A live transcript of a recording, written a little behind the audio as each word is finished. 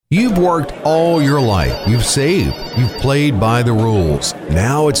You've worked all your life. You've saved. You've played by the rules.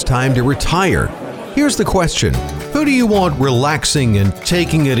 Now it's time to retire. Here's the question. Who do you want relaxing and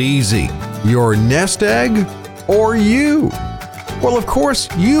taking it easy? Your nest egg or you? Well, of course,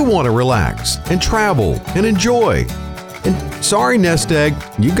 you want to relax and travel and enjoy. And sorry, nest egg,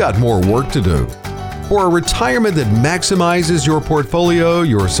 you got more work to do. For a retirement that maximizes your portfolio,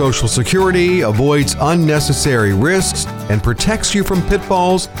 your Social Security, avoids unnecessary risks, and protects you from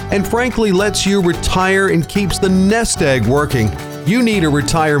pitfalls, and frankly lets you retire and keeps the nest egg working, you need a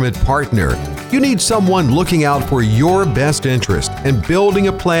retirement partner. You need someone looking out for your best interest and building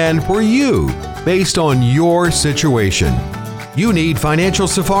a plan for you based on your situation. You need Financial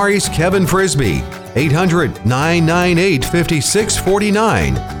Safari's Kevin Frisby,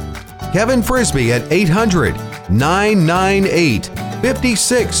 800-998-5649. Kevin Frisby at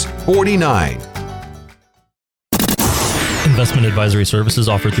 800-998-5649. Investment advisory services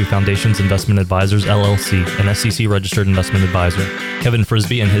offered through Foundations Investment Advisors, LLC, an SEC-registered investment advisor. Kevin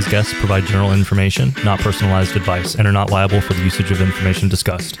Frisby and his guests provide general information, not personalized advice, and are not liable for the usage of information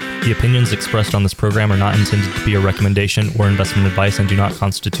discussed. The opinions expressed on this program are not intended to be a recommendation or investment advice and do not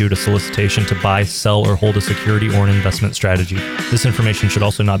constitute a solicitation to buy, sell, or hold a security or an investment strategy. This information should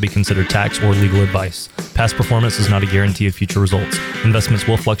also not be considered tax or legal advice. Past performance is not a guarantee of future results. Investments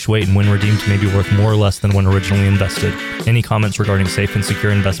will fluctuate and when redeemed may be worth more or less than when originally invested. Any comments regarding safe and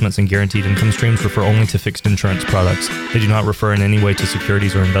secure investments and guaranteed income streams refer only to fixed insurance products. They do not refer in any way to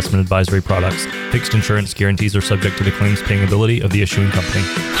securities or investment advisory products. Fixed insurance guarantees are subject to the claims paying ability of the issuing company.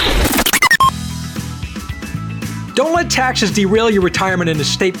 Don't let taxes derail your retirement and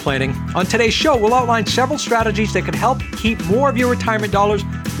estate planning. On today's show, we'll outline several strategies that could help keep more of your retirement dollars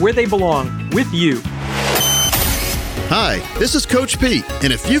where they belong, with you. Hi, this is Coach Pete,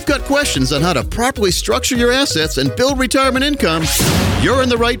 and if you've got questions on how to properly structure your assets and build retirement income, you're in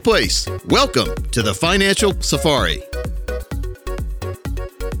the right place. Welcome to the Financial Safari.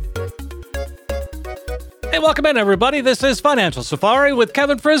 Hey, welcome in, everybody. This is Financial Safari with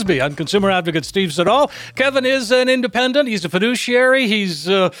Kevin Frisby. I'm consumer advocate Steve Siddall. Kevin is an independent. He's a fiduciary. He's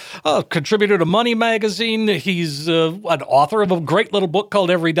a contributor to Money Magazine. He's an author of a great little book called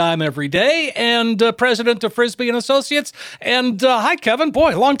Every Dime, Every Day, and president of Frisby and Associates. And hi, Kevin.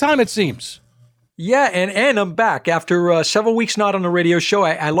 Boy, long time it seems. Yeah, and I'm back after several weeks not on the radio show.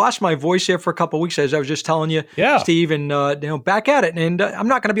 I lost my voice there for a couple of weeks, as I was just telling you, Steve, and back at it. And I'm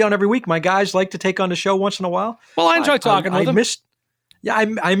not going to be on every week. My guys like to take on the show once in a while. Well, I enjoy talking with them.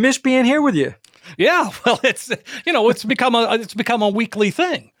 I miss being here with you. Yeah, well, it's become a weekly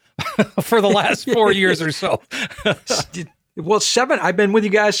thing for the last 4 years or so. Well, 7. I've been with you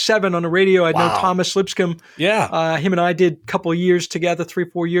guys 7 on the radio. I know Thomas Lipscomb. Yeah. Him and I did a couple of years together,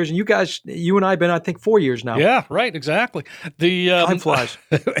 3-4 years. And you and I have been, I think, 4 years now. Yeah, right. Exactly. Time flies.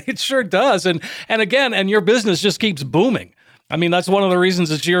 It sure does. And your business just keeps booming. I mean, that's one of the reasons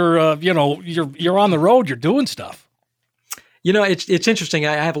that you're on the road, you're doing stuff. You know, it's interesting.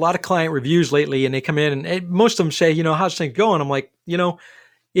 I have a lot of client reviews lately, and they come in and most of them say, how's things going? I'm like,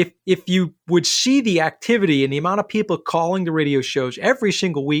 if you would see the activity and the amount of people calling the radio shows every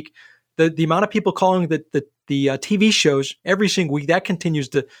single week, the amount of people calling the TV shows every single week, that continues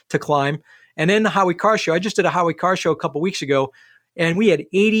to climb. And then the Howie Carr Show. I just did a Howie Carr Show a couple of weeks ago, and we had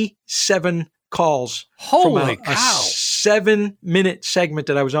 87 calls. Holy from cow. a 7-minute segment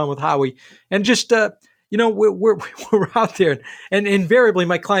that I was on with Howie. And just, we're out there. And invariably,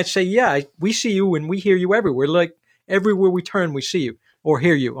 my clients say, yeah, we see you and we hear you everywhere. Like everywhere we turn, we see you or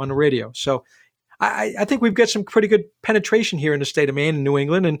hear you on the radio. So I think we've got some pretty good penetration here in the state of Maine and New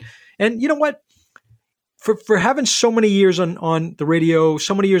England. And you know what? For having so many years on the radio,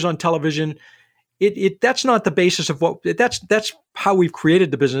 so many years on television, that's not the basis of that's how we've created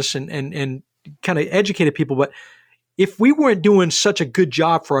the business and kind of educated people. But if we weren't doing such a good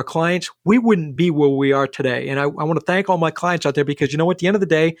job for our clients, we wouldn't be where we are today. And I want to thank all my clients out there because, at the end of the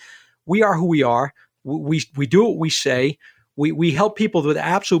day, we are who we are. We do what we say. We help people with the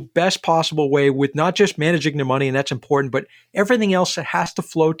absolute best possible way with not just managing their money, and that's important, but everything else that has to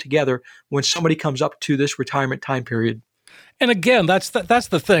flow together when somebody comes up to this retirement time period. And again, that's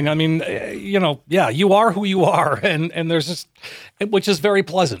the thing. I mean, you are who you are, and there's this, which is very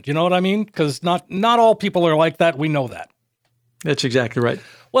pleasant. You know what I mean? Because not all people are like that. We know that. That's exactly right.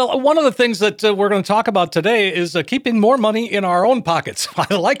 Well, one of the things that we're going to talk about today is keeping more money in our own pockets.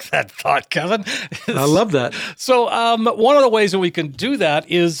 I like that thought, Kevin. I love that. So one of the ways that we can do that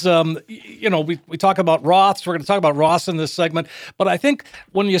is, we talk about Roths. We're going to talk about Roths in this segment. But I think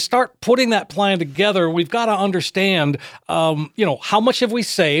when you start putting that plan together, we've got to understand, how much have we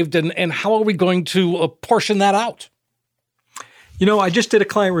saved and how are we going to portion that out? I just did a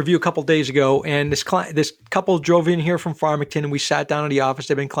client review a couple days ago, and this couple drove in here from Farmington, and we sat down in the office.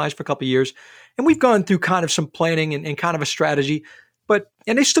 They've been clients for a couple of years, and we've gone through kind of some planning and kind of a strategy.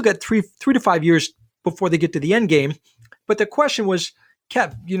 And they still got three to 5 years before they get to the end game. But the question was,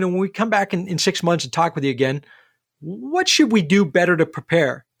 Kev, when we come back in 6 months and talk with you again, what should we do better to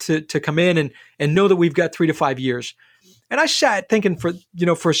prepare to come in and know that we've got 3 to 5 years? And I sat thinking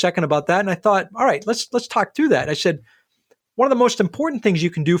for a second about that, and I thought, all right, let's talk through that. I said, one of the most important things you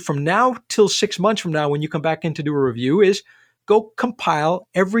can do from now till 6 months from now when you come back in to do a review is go compile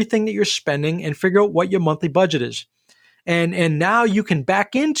everything that you're spending and figure out what your monthly budget is. And now you can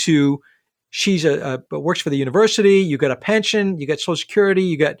back into, she's works for the university, you got a pension, you got Social Security,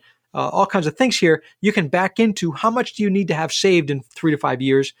 you got all kinds of things here. You can back into how much do you need to have saved in 3 to 5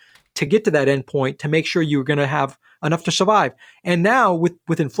 years to get to that end point to make sure you're going to have enough to survive. And now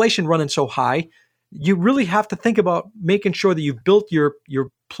with inflation running so high, you really have to think about making sure that you've built your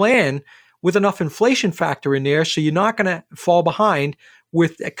plan with enough inflation factor in there so you're not going to fall behind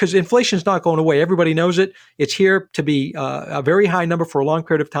because inflation is not going away. Everybody knows it. It's here to be a very high number for a long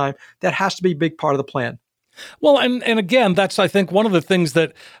period of time. That has to be a big part of the plan. Well, and again, that's, I think, one of the things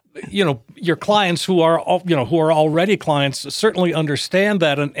that, your clients who are already clients certainly understand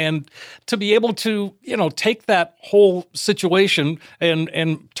that. And to be able to, take that whole situation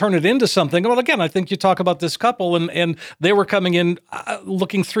and turn it into something. Well, again, I think you talk about this couple and they were coming in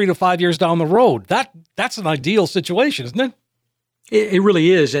looking 3 to 5 years down the road. That's an ideal situation, isn't it? It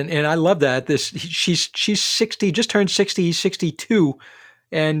really is. And I love that. She's 60, just turned 60, he's 62.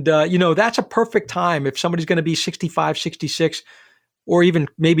 And, that's a perfect time if somebody's going to be 65, 66, or even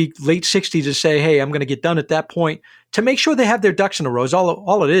maybe late 60s to say, hey, I'm going to get done at that point, to make sure they have their ducks in a row.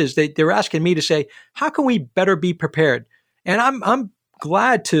 All it is. They're asking me to say, how can we better be prepared? And I'm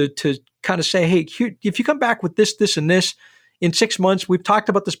glad to kind of say, hey, here, if you come back with this, and this in 6 months, we've talked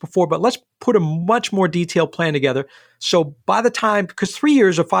about this before, but let's put a much more detailed plan together. So by the time, because 3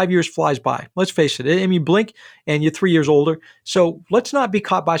 years or 5 years flies by, let's face it. I mean, blink and you're 3 years older. So let's not be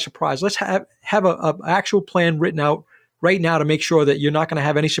caught by surprise. Let's have a actual plan written out right now to make sure that you're not going to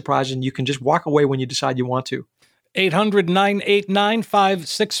have any surprises and you can just walk away when you decide you want to.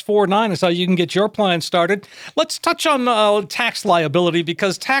 800-989-5649 is how you can get your plan started. Let's touch on tax liability,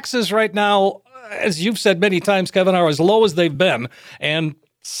 because taxes right now, as you've said many times, Kevin, are as low as they've been. And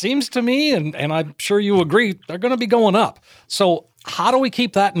seems to me, and I'm sure you agree, they're going to be going up. So how do we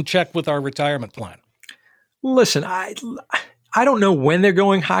keep that in check with our retirement plan? Listen, I don't know when they're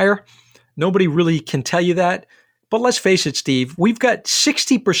going higher. Nobody really can tell you that. But let's face it, Steve, we've got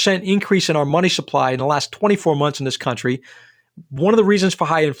 60% increase in our money supply in the last 24 months in this country. One of the reasons for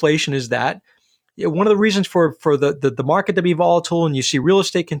high inflation is that. One of the reasons for the market to be volatile and you see real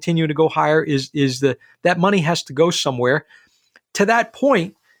estate continue to go higher is that money has to go somewhere. To that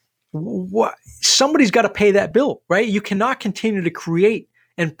point, somebody's got to pay that bill, right? You cannot continue to create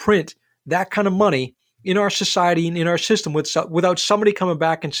and print that kind of money in our society and in our system without somebody coming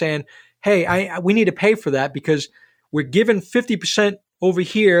back and saying, hey, we need to pay for that because we're giving 50% over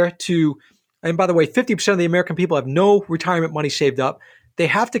here to, and by the way, 50% of the American people have no retirement money saved up. They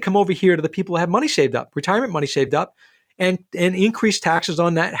have to come over here to the people who have money saved up, retirement money saved up, and increase taxes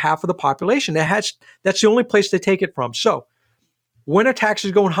on that half of the population. That's the only place they take it from. So when are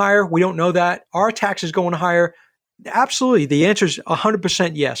taxes going higher? We don't know that. Are taxes going higher? Absolutely. The answer is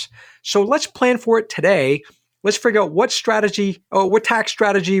 100% yes. So let's plan for it today. Let's figure out what strategy or what tax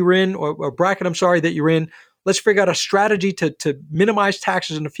strategy you're in or bracket, that you're in. Let's figure out a strategy to minimize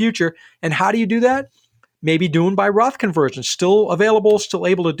taxes in the future. And how do you do that? Maybe doing by Roth conversion, still available, still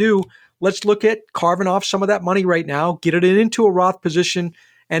able to do. Let's look at carving off some of that money right now, get it into a Roth position,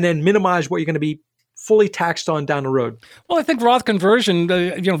 and then minimize what you're going to be fully taxed on down the road. Well, I think Roth conversion,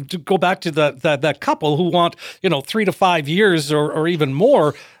 to go back to that couple who want, 3 to 5 years or even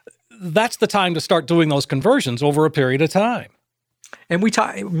more, that's the time to start doing those conversions over a period of time. And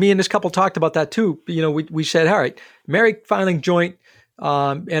me and this couple talked about that too. We said, all right, married filing joint at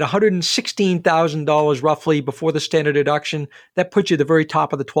 $116,000 roughly before the standard deduction, that puts you at the very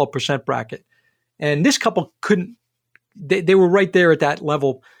top of the 12% bracket. And this couple they were right there at that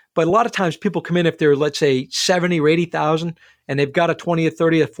level. But a lot of times people come in if they're, let's say, 70 or 80,000 and they've got a 20 or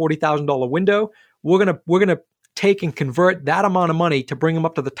 30 or $40,000 window. We're gonna take and convert that amount of money to bring them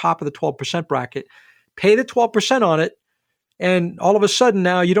up to the top of the 12% bracket, pay the 12% on it, and all of a sudden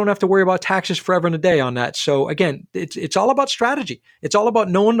now you don't have to worry about taxes forever and a day on that. So again, it's all about strategy. It's all about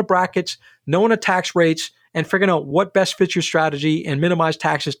knowing the brackets, knowing the tax rates, and figuring out what best fits your strategy and minimize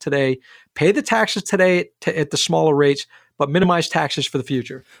taxes today. Pay the taxes today at the smaller rates, but minimize taxes for the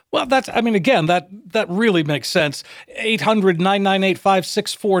future. Well, again, that really makes sense.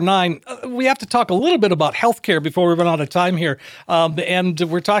 800-998-5649. We have to talk a little bit about healthcare before we run out of time here. And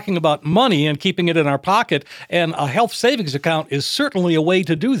we're talking about money and keeping it in our pocket. And a health savings account is certainly a way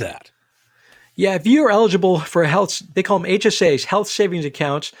to do that. Yeah, if you're eligible for they call them HSAs, health savings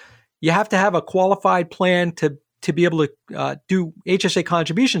accounts, you have to have a qualified plan to be able to do HSA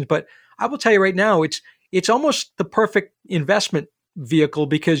contributions. But I will tell you right now, it's almost the perfect investment vehicle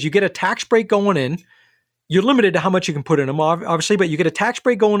because you get a tax break going in. You're limited to how much you can put in them, obviously, but you get a tax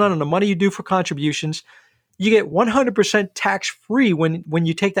break going on the money you do for contributions. You get 100% tax-free when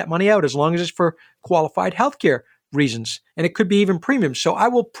you take that money out, as long as it's for qualified healthcare reasons. And it could be even premiums. So I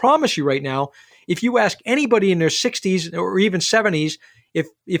will promise you right now, if you ask anybody in their 60s or even 70s,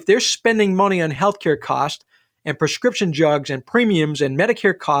 if they're spending money on healthcare costs and prescription drugs and premiums and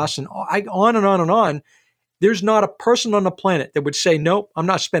Medicare costs and on and on and on, there's not a person on the planet that would say, nope, I'm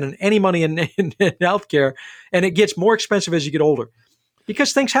not spending any money in healthcare. And it gets more expensive as you get older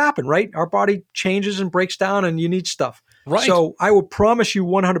because things happen, right? Our body changes and breaks down and you need stuff. Right. So I will promise you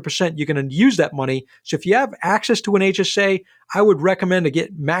 100% you're going to use that money. So if you have access to an HSA, I would recommend to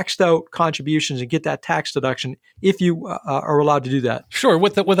get maxed out contributions and get that tax deduction if you are allowed to do that. Sure.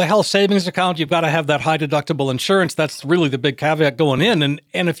 With a health savings account, you've got to have that high deductible insurance. That's really the big caveat going in. And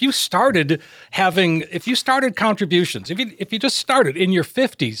if you started contributions, if you just started in your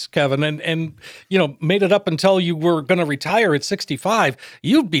 50s, Kevin, and made it up until you were going to retire at 65,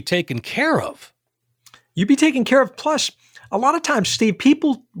 you'd be taken care of. You'd be taken care of. Plus, a lot of times, Steve,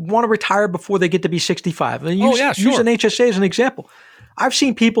 people want to retire before they get to be 65. And use an HSA as an example. I've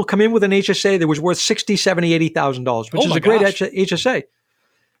seen people come in with an HSA that was worth $60,000, $70,000, $80,000, which is a great HSA.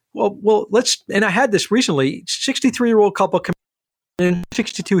 Well, and I had this recently. 63-year-old couple come in,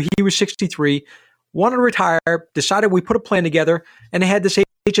 62, he was 63, wanted to retire, decided we put a plan together, and they had this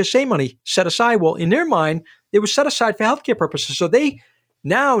HSA money set aside. Well, in their mind, it was set aside for healthcare purposes. So they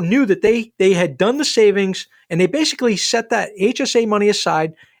now knew that they had done the savings and they basically set that HSA money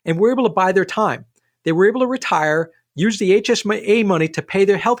aside and were able to buy their time. They were able to retire, use the HSA money to pay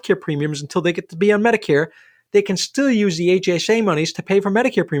their healthcare premiums until they get to be on Medicare. They can still use the HSA monies to pay for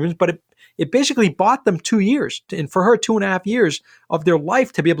Medicare premiums, but it basically bought them 2 years, and for her 2.5 years of their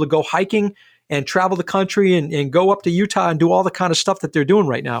life to be able to go hiking and travel the country and go up to Utah and do all the kind of stuff that they're doing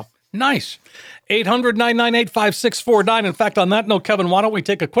right now. Nice. 800-998-5649. In fact, on that note, Kevin, why don't we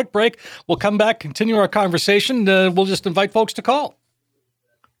take a quick break? We'll come back, continue our conversation. We'll just invite folks to call.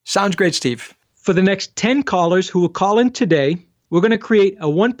 Sounds great, Steve. For the next 10 callers who will call in today, we're going to create a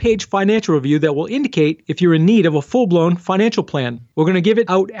one-page financial review that will indicate if you're in need of a full-blown financial plan. We're going to give it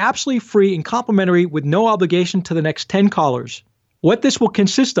out absolutely free and complimentary with no obligation to the next 10 callers. What this will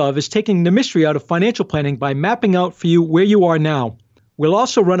consist of is taking the mystery out of financial planning by mapping out for you where you are now. We'll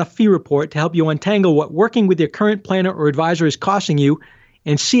also run a fee report to help you untangle what working with your current planner or advisor is costing you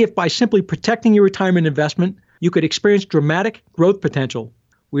and see if by simply protecting your retirement investment, you could experience dramatic growth potential.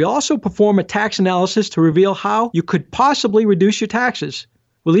 We also perform a tax analysis to reveal how you could possibly reduce your taxes.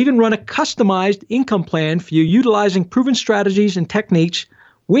 We'll even run a customized income plan for you utilizing proven strategies and techniques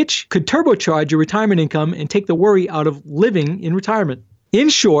which could turbocharge your retirement income and take the worry out of living in retirement. In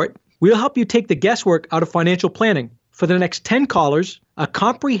short, we'll help you take the guesswork out of financial planning. For the next 10 callers, a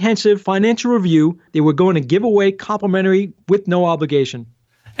comprehensive financial review that we're going to give away complimentary with no obligation.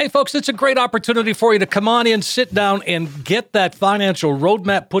 Hey, folks, it's a great opportunity for you to come on in, sit down, and get that financial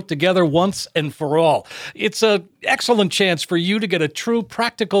roadmap put together once and for all. It's an excellent chance for you to get a true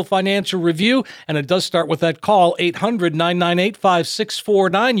practical financial review, and it does start with that call,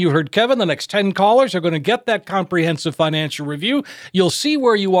 800-998-5649. You heard Kevin. The next 10 callers are going to get that comprehensive financial review. You'll see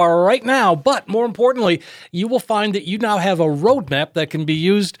where you are right now, but more importantly, you will find that you now have a roadmap that can be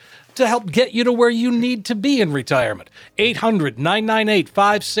used to help get you to where you need to be in retirement.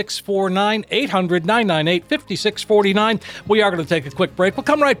 800-998-5649, 800-998-5649. We are going to take a quick break. We'll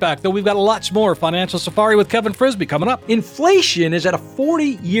come right back, though. We've got lots more Financial Safari with Kevin Frisby coming up. Inflation is at a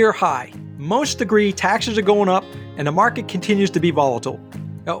 40-year high. Most agree taxes are going up and the market continues to be volatile.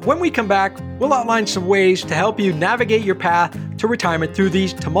 Now, when we come back, we'll outline some ways to help you navigate your path to retirement through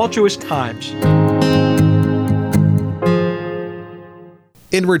these tumultuous times.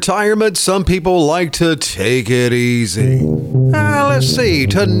 In retirement, some people like to take it easy. Let's see,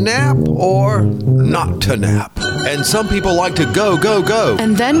 to nap or not to nap. And some people like to go, go, go.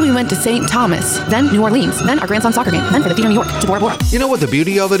 And then we went to St. Thomas, then New Orleans, then our grandson's soccer game, then for the Theater New York to Bora Bora. You know what the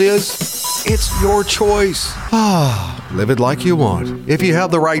beauty of it is? It's your choice. Live it like you want. If you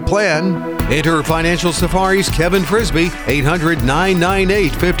have the right plan, enter Financial Safari's Kevin Frisby,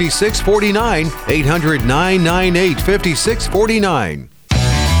 800-998-5649, 800-998-5649.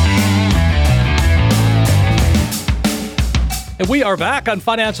 And we are back on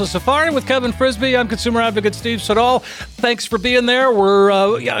Financial Safari with Kevin Frisby. I'm consumer advocate Steve Siddall. Thanks for being there.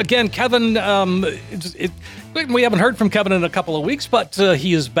 We're, again, Kevin, we haven't heard from Kevin in a couple of weeks, but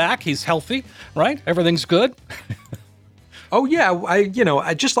he is back. He's healthy, right? Everything's good. Oh, yeah.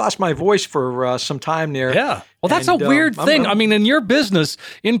 I just lost my voice for some time there. Yeah. Well, that's a weird thing. I mean, in your business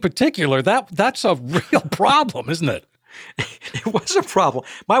in particular, that's a real problem, isn't it? It was a problem.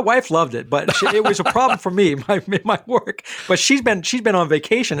 My wife loved it, but it was a problem for me, my work. But she's been on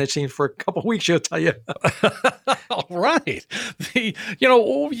vacation, it seems, for a couple of weeks, she'll tell you. All right.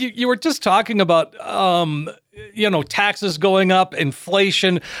 You were just talking about, taxes going up,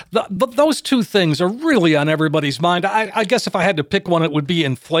 inflation. But those two things are really on everybody's mind. I guess if I had to pick one, it would be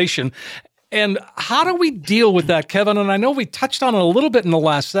inflation. And how do we deal with that, Kevin? And I know we touched on it a little bit in the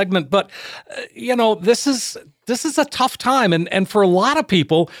last segment, but, this is a tough time. And for a lot of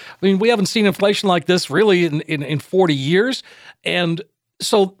people, I mean, we haven't seen inflation like this really in 40 years. And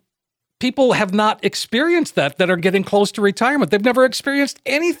so people have not experienced that are getting close to retirement. They've never experienced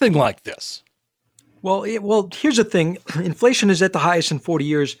anything like this. Well, Here's the thing. Inflation is at the highest in 40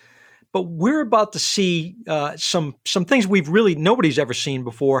 years. But we're about to see some things nobody's ever seen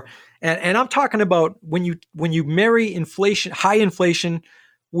before, and I'm talking about when you marry high inflation,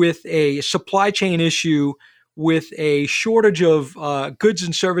 with a supply chain issue, with a shortage of goods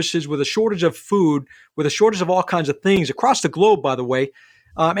and services, with a shortage of food, with a shortage of all kinds of things across the globe, by the way,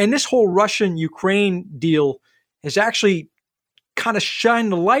 and this whole Russian-Ukraine deal has actually kind of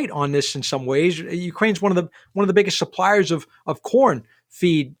shined the light on this in some ways. Ukraine's one of the biggest suppliers of corn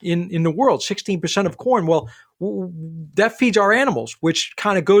feed in the world, 16% of corn. Well, that feeds our animals, which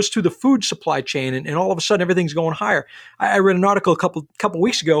kind of goes through the food supply chain, and all of a sudden everything's going higher. I read an article a couple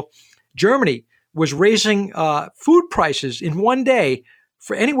weeks ago. Germany was raising food prices in one day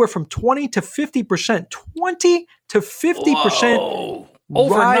for anywhere from 20 to 50%. 20 to 50%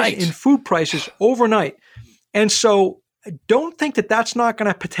 rise in food prices overnight. And so I don't think that's not going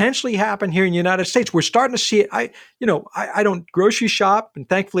to potentially happen here in the United States. We're starting to see it. I don't grocery shop, and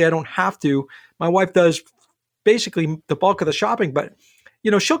thankfully I don't have to. My wife does basically the bulk of the shopping, but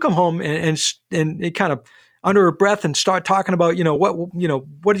she'll come home and kind of under her breath and start talking about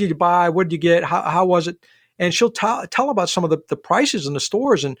what did you buy, what did you get, how was it, and she'll tell about some of the prices in the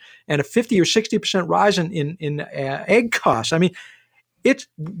stores and a 50 or 60% rise in egg costs. I mean,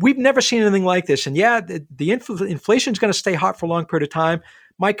 we've never seen anything like this. And the inflation is going to stay hot for a long period of time.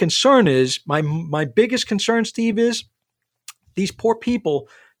 My concern is, my biggest concern, Steve, is these poor people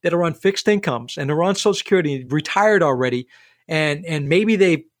that are on fixed incomes and they're on Social Security, retired already, and maybe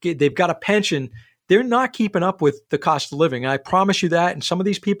they've got a pension. They're not keeping up with the cost of living. I promise you that. And some of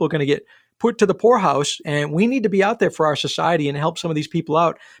these people are going to get put to the poorhouse, and we need to be out there for our society and help some of these people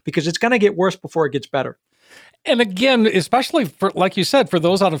out, because it's going to get worse before it gets better. And again, especially for, like you said, for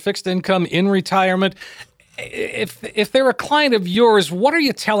those on a fixed income in retirement, if they're a client of yours, what are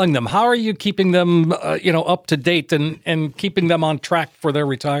you telling them? How are you keeping them, up to date and keeping them on track for their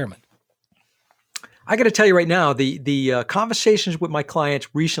retirement? I got to tell you right now, the conversations with my clients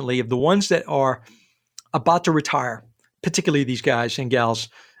recently, of the ones that are about to retire, particularly these guys and gals,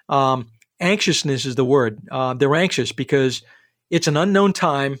 anxiousness is the word. They're anxious because it's an unknown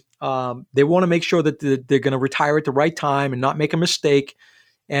time. They want to make sure that they're going to retire at the right time and not make a mistake.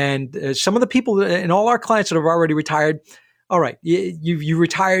 And some of the people and all our clients that have already retired, all right, you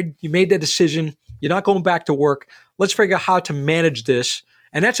retired, you made that decision, you're not going back to work. Let's figure out how to manage this.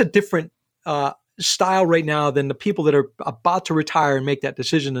 And that's a different style right now than the people that are about to retire and make that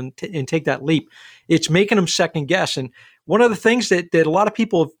decision and take that leap. It's making them second guess. And one of the things that a lot of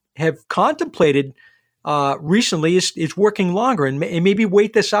people have contemplated recently is working longer and maybe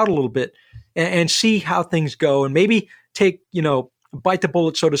wait this out a little bit and see how things go, and maybe take, bite the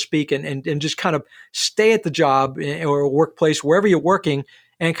bullet, so to speak, and just kind of stay at the job or workplace, wherever you're working,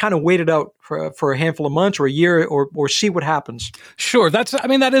 and kind of wait it out for a handful of months or a year, or see what happens. Sure.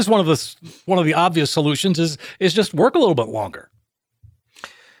 that is one of the obvious solutions is just work a little bit longer.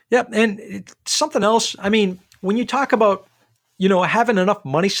 Yeah. And something else, I mean, when you talk about, having enough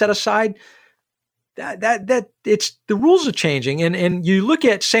money set aside, that it's the rules are changing, and you look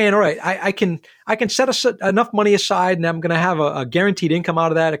at saying, all right, I can set enough money aside, and I'm going to have a guaranteed income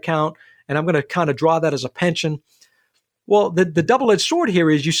out of that account, and I'm going to kind of draw that as a pension. Well, the double-edged sword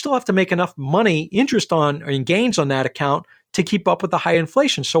here is you still have to make enough money, interest on and gains on that account to keep up with the high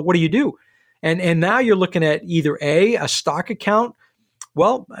inflation. So what do? And now you're looking at either a stock account.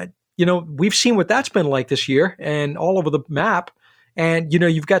 Well, we've seen what that's been like this year and all over the map. And,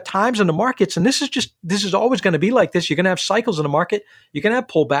 you've got times in the markets, and this is always going to be like this. You're going to have cycles in the market. You're going to have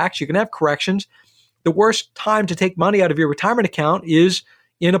pullbacks. You're going to have corrections. The worst time to take money out of your retirement account is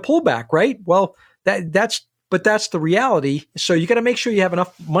in a pullback, right? Well, that's the reality. So you got to make sure you have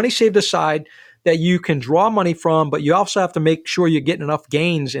enough money saved aside that you can draw money from, but you also have to make sure you're getting enough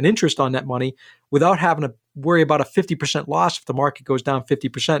gains and interest on that money without having to worry about a 50% loss if the market goes down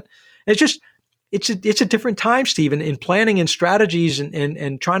 50%. It's a different time, Stephen, in planning and strategies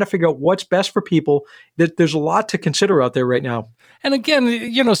and trying to figure out what's best for people. There's a lot to consider out there right now. And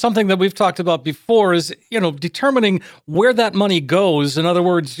again, something that we've talked about before is, determining where that money goes. In other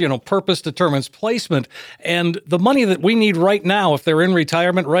words, purpose determines placement. And the money that we need right now, if they're in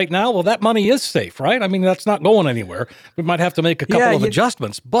retirement right now, well, that money is safe, right? I mean, that's not going anywhere. We might have to make a couple of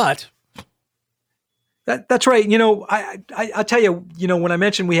adjustments, but... That's right. I'll tell you, when I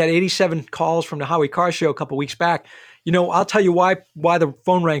mentioned we had 87 calls from the Howie Carr Show a couple weeks back, I'll tell you why the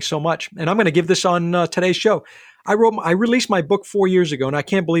phone rang so much. And I'm going to give this on today's show. I released my book 4 years ago, and I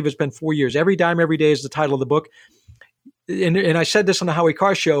can't believe it's been 4 years. Every Dime, Every Day is the title of the book. And I said this on the Howie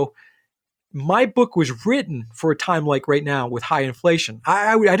Carr Show. My book was written for a time like right now with high inflation.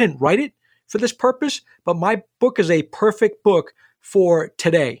 I didn't write it for this purpose, but my book is a perfect book for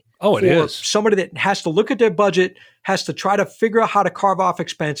today. Oh, it is. Somebody that has to look at their budget, has to try to figure out how to carve off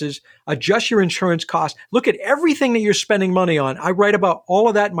expenses, adjust your insurance costs, look at everything that you're spending money on. I write about all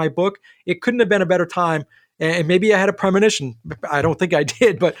of that in my book. It couldn't have been a better time. And maybe I had a premonition. I don't think I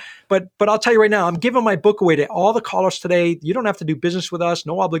did, but I'll tell you right now, I'm giving my book away to all the callers today. You don't have to do business with us,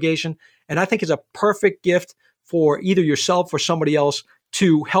 no obligation. And I think it's a perfect gift for either yourself or somebody else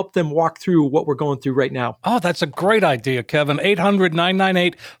to help them walk through what we're going through right now. Oh, that's a great idea, Kevin.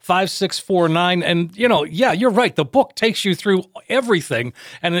 800-998-5649. And, you're right. The book takes you through everything.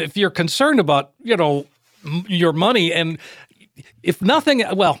 And if you're concerned about, your money, and if nothing,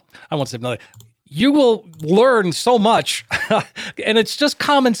 well, I won't say nothing, you will learn so much. And it's just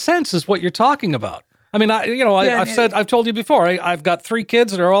common sense is what you're talking about. I mean, I've told you before, I've got 3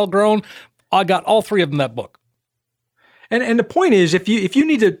 kids that are all grown. I got all 3 of them in that book. And the point is, if you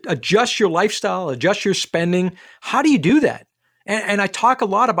need to adjust your lifestyle, adjust your spending, how do you do that? And I talk a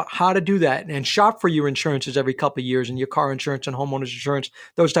lot about how to do that and shop for your insurances every couple of years and your car insurance and homeowners insurance,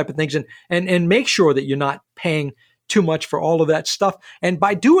 those type of things, and make sure that you're not paying too much for all of that stuff. And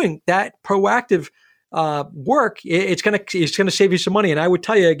by doing that proactive work, it's gonna save you some money. And I would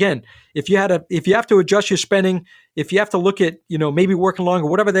tell you again, if you have to adjust your spending, if you have to look at maybe working longer,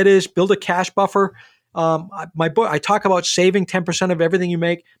 whatever that is, build a cash buffer. My book, I talk about saving 10% of everything you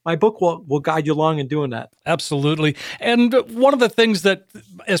make. My book will guide you along in doing that. Absolutely. And one of the things that,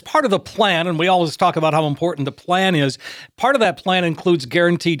 as part of the plan, and we always talk about how important the plan is, part of that plan includes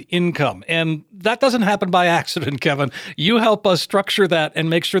guaranteed income. And that doesn't happen by accident, Kevin. You help us structure that and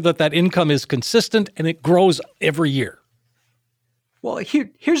make sure that income is consistent and it grows every year. Well,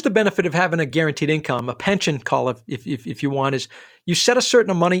 here's the benefit of having a guaranteed income, a pension call, if you want, is you set a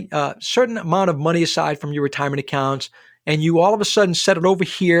certain amount of money aside from your retirement accounts, and you all of a sudden set it over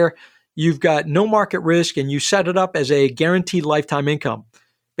here. You've got no market risk, and you set it up as a guaranteed lifetime income.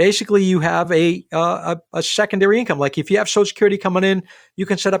 Basically, you have a secondary income. Like if you have Social Security coming in, you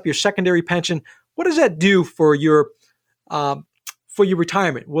can set up your secondary pension. What does that do for your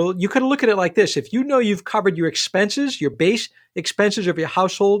retirement? Well, you could look at it like this. If you know you've covered your expenses, your base expenses of your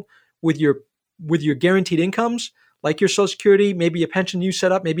household with your guaranteed incomes, like your Social Security, maybe a pension you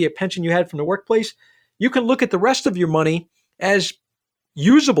set up, maybe a pension you had from the workplace, you can look at the rest of your money as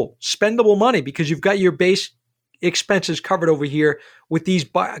usable, spendable money because you've got your base expenses covered over here with these,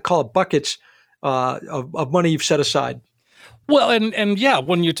 I call it buckets of money you've set aside. Well, and yeah,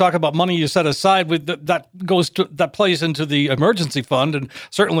 when you talk about money you set aside, that plays into the emergency fund, and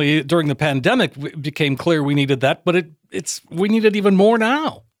certainly during the pandemic, it became clear we needed that, but we need it even more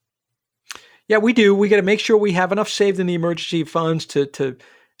now. Yeah, we do. We got to make sure we have enough saved in the emergency funds to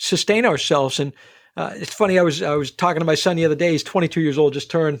sustain ourselves. And it's funny. I was talking to my son the other day. He's 22 years old, just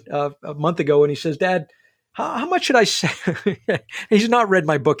turned a month ago, and he says, "Dad, how much should I save?" He's not read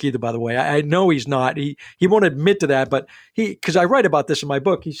my book either, by the way. I know he's not. He won't admit to that, but because I write about this in my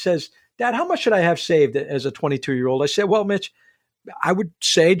book, he says, "Dad, how much should I have saved as a 22-year-old?" I said, "Well, Mitch, I would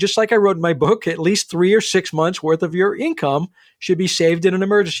say, just like I wrote in my book, at least 3 or 6 months worth of your income should be saved in an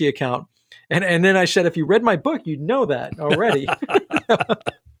emergency account." And then I said, if you read my book, you'd know that already. But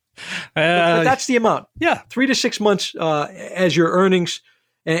that's the amount. Yeah. 3 to 6 months as your earnings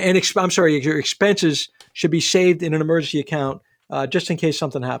your expenses should be saved in an emergency account just in case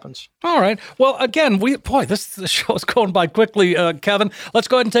something happens. All right. Well, again, this show is going by quickly, Kevin. Let's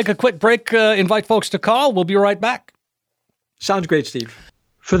go ahead and take a quick break, invite folks to call. We'll be right back. Sounds great, Steve.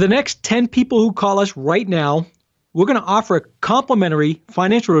 For the next 10 people who call us right now, we're going to offer a complimentary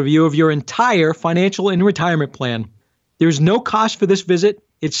financial review of your entire financial and retirement plan. There's no cost for this visit.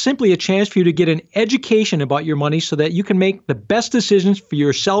 It's simply a chance for you to get an education about your money so that you can make the best decisions for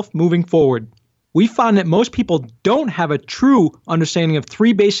yourself moving forward. We found that most people don't have a true understanding of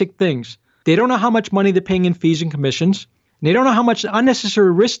three basic things. They don't know how much money they're paying in fees and commissions, and they don't know how much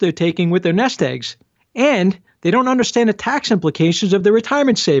unnecessary risk they're taking with their nest eggs, and they don't understand the tax implications of their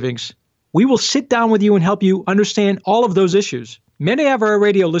retirement savings. We will sit down with you and help you understand all of those issues. Many of our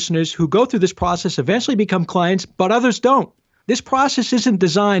radio listeners who go through this process eventually become clients, but others don't. This process isn't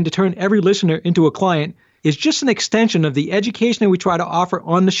designed to turn every listener into a client. It's just an extension of the education that we try to offer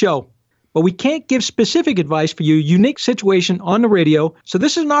on the show. But we can't give specific advice for your unique situation on the radio, so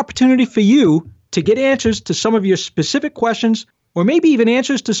this is an opportunity for you to get answers to some of your specific questions, or maybe even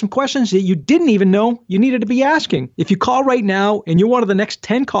answers to some questions that you didn't even know you needed to be asking. If you call right now and you're one of the next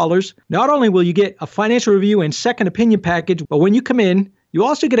 10 callers, not only will you get a financial review and second opinion package, but when you come in, you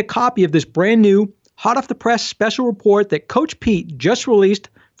also get a copy of this brand new, hot off the press special report that Coach Pete just released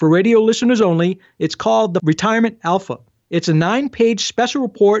for radio listeners only. It's called the Retirement Alpha. It's a 9-page special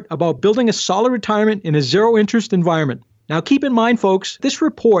report about building a solid retirement in a zero-interest environment. Now keep in mind, folks, this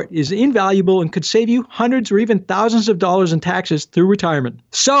report is invaluable and could save you hundreds or even thousands of dollars in taxes through retirement.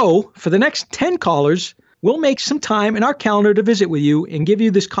 So, for the next 10 callers, we'll make some time in our calendar to visit with you and give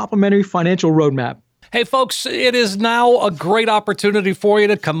you this complimentary financial roadmap. Hey, folks, it is now a great opportunity for you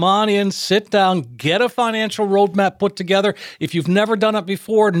to come on in, sit down, get a financial roadmap put together. If you've never done it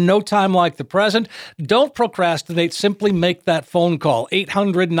before, no time like the present. Don't procrastinate. Simply make that phone call,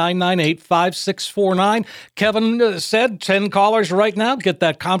 800-998-5649. Kevin said 10 callers right now. Get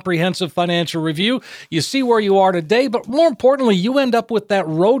that comprehensive financial review. You see where you are today, but more importantly, you end up with that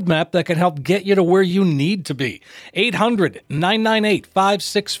roadmap that can help get you to where you need to be.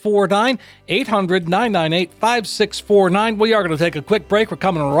 800-998-5649, 800-998-5649. We are going to take a quick break. We're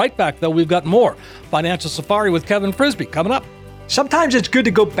coming right back, though. We've got more Financial Safari with Kevin Frisby coming up. Sometimes it's good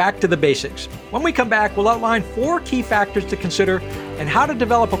to go back to the basics. When we come back, we'll outline 4 key factors to consider and how to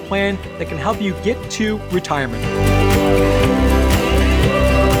develop a plan that can help you get to retirement.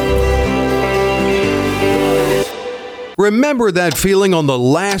 Remember that feeling on the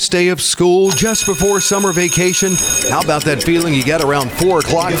last day of school just before summer vacation? How about that feeling you get around 4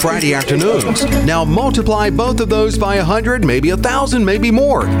 o'clock Friday afternoons? Now multiply both of those by 100, maybe 1,000, maybe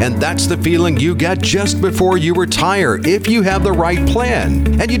more. And that's the feeling you get just before you retire if you have the right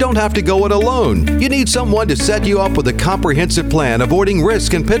plan. And you don't have to go it alone. You need someone to set you up with a comprehensive plan, avoiding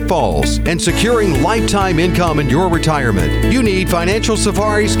risk and pitfalls, and securing lifetime income in your retirement. You need Financial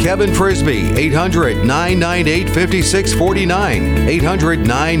Safari's Kevin Frisby, 800-998-5649.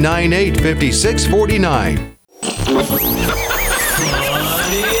 800-998-5649.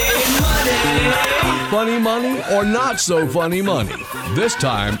 Funny money or not so funny money? This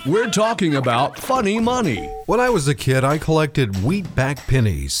time, we're talking about funny money. When I was a kid, I collected wheat-back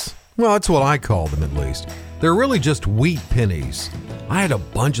pennies. Well, that's what I call them, at least. They're really just wheat pennies. I had a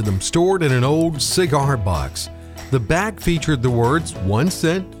bunch of them stored in an old cigar box. The back featured the words 1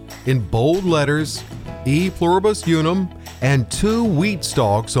 cent in bold letters, E pluribus unum, and 2 wheat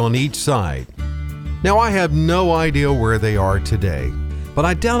stalks on each side. Now, I have no idea where they are today, but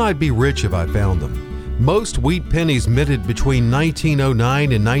I doubt I'd be rich if I found them. Most wheat pennies minted between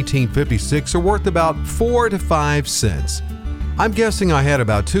 1909 and 1956 are worth about 4 to 5 cents. I'm guessing I had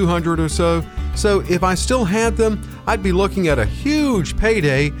about 200 or so if I still had them, I'd be looking at a huge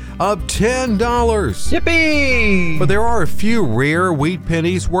payday of $10. Yippee! But there are a few rare wheat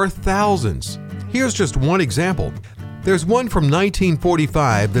pennies worth thousands. Here's just one example. There's one from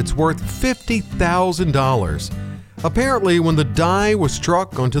 1945 that's worth $50,000. Apparently, when the die was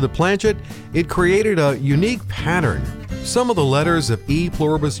struck onto the planchet, it created a unique pattern. Some of the letters of E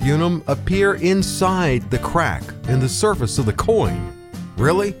pluribus unum appear inside the crack in the surface of the coin.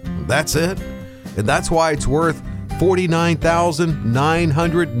 Really? That's it? And that's why it's worth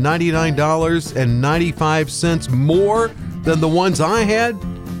 $49,999.95 more than the ones I had?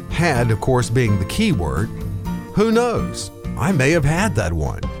 Had, of course, being the key word. Who knows? I may have had that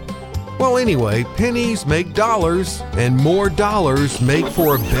one. Well, anyway, pennies make dollars, and more dollars make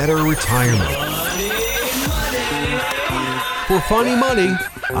for a better retirement. For Funny Money,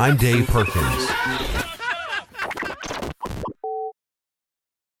 I'm Dave Perkins.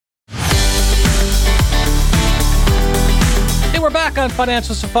 We're back back on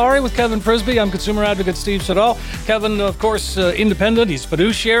Financial Safari with Kevin Frisby. I'm consumer advocate Steve Siddall. Kevin, of course, independent. He's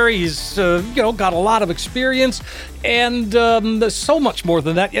fiduciary. He's got a lot of experience, and there's so much more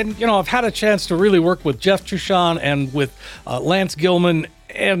than that. And I've had a chance to really work with Jeff Truchon and with Lance Gilman,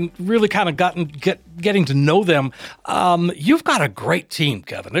 and really kind of getting to know them. You've got a great team,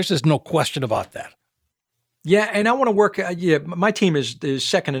 Kevin. There's just no question about that. Yeah, and I want to work. My team is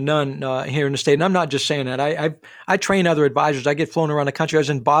second to none here in the state, and I'm not just saying that. I train other advisors. I get flown around the country. I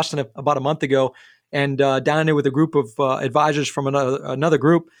was in Boston about a month ago, and down there with a group of advisors from another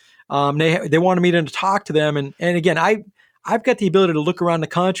group. They wanted me to talk to them, and again, I've got the ability to look around the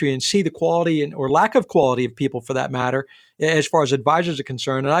country and see the quality or lack of quality of people, for that matter, as far as advisors are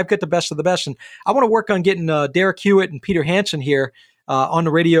concerned. And I've got the best of the best. And I want to work on getting Derek Hewitt and Peter Hansen here on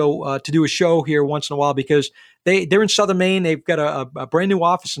the radio to do a show here once in a while, because they're in Southern Maine. They've got a brand new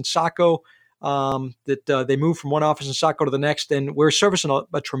office in Saco that they moved from one office in Saco to the next. And we're servicing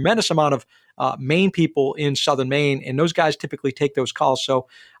a tremendous amount of Maine people in Southern Maine. And those guys typically take those calls. So,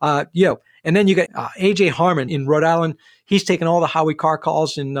 and then you got AJ Harmon in Rhode Island. He's taking all the Howie Carr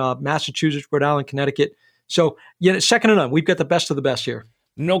calls in Massachusetts, Rhode Island, Connecticut. So, second to none. We've got the best of the best here.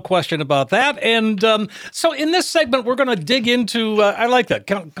 No question about that. And so in this segment, we're going to dig into, I like that,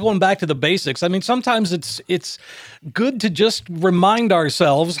 going back to the basics. I mean, sometimes it's good to just remind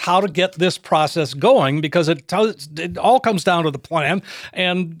ourselves how to get this process going, because it all comes down to the plan.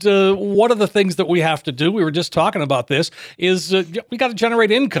 And one of the things that we have to do, we were just talking about this, is we got to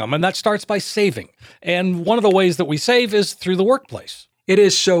generate income, and that starts by saving. And one of the ways that we save is through the workplace. It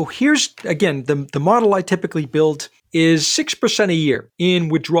is. So here's, again, the model I typically build is 6% a year in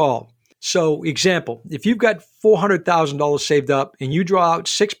withdrawal. So example, if you've got $400,000 saved up and you draw out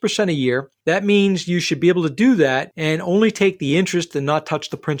 6% a year, that means you should be able to do that and only take the interest and not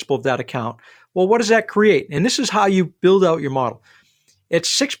touch the principal of that account. Well, what does that create? And this is how you build out your model. At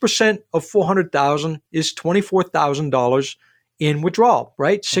 6% of $400,000 is $24,000 in withdrawal,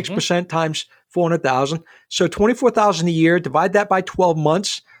 right? 6% times 400,000. So 24,000 a year, divide that by 12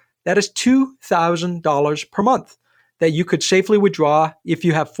 months. That is $2,000 per month that you could safely withdraw if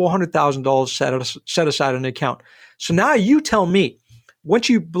you have $400,000 set aside in an account. So now you tell me, once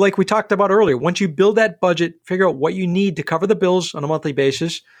you, like we talked about earlier, once you build that budget, figure out what you need to cover the bills on a monthly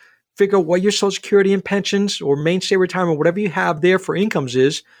basis, figure out what your Social Security and pensions or mainstay retirement, whatever you have there for incomes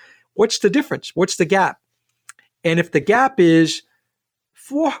is, what's the difference? What's the gap? And if the gap is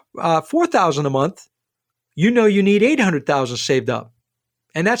 $4,000 a month, you need $800,000 saved up.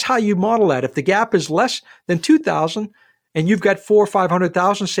 And that's how you model that. If the gap is less than $2,000 and you've got $400,000 or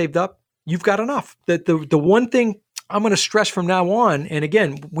 $500,000 saved up, you've got enough. The one thing I'm going to stress from now on, and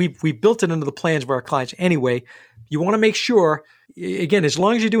again, we built it into the plans of our clients anyway, you want to make sure, again, as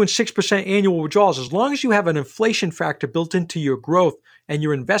long as you're doing 6% annual withdrawals, as long as you have an inflation factor built into your growth and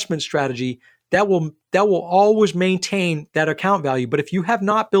your investment strategy, that will always maintain that account value. But if you have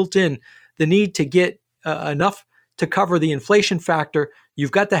not built in the need to get enough to cover the inflation factor,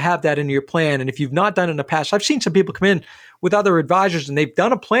 you've got to have that in your plan. And if you've not done it in the past, I've seen some people come in with other advisors and they've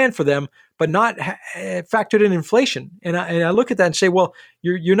done a plan for them, but not factored in inflation. And I look at that and say, well,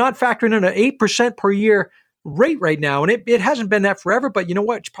 you're not factoring in an 8% per year rate right now. And it hasn't been that forever, but you know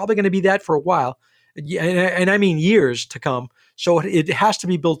what? It's probably going to be that for a while. And I mean years to come. So it has to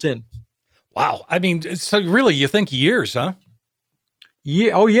be built in. Wow. I mean, so really, you think years, huh?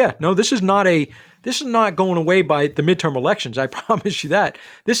 Yeah. Oh, yeah. No, this is not going away by the midterm elections. I promise you that.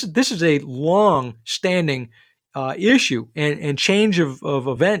 This is a long-standing issue and change of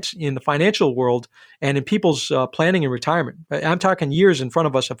events in the financial world and in people's planning and retirement. I'm talking years in front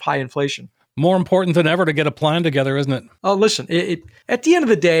of us of high inflation. More important than ever to get a plan together, isn't it? Oh, listen, at the end of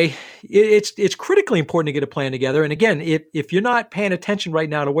the day, it's critically important to get a plan together. And again, if you're not paying attention right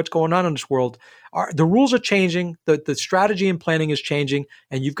now to what's going on in this world, the rules are changing, the strategy and planning is changing,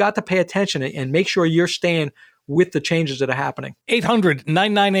 and you've got to pay attention and make sure you're staying with the changes that are happening.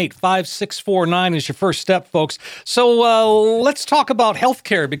 800-998-5649 is your first step, folks. So let's talk about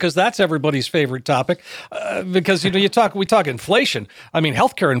healthcare, because that's everybody's favorite topic. Because we talk inflation. I mean,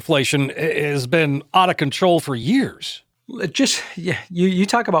 healthcare inflation has been out of control for years. You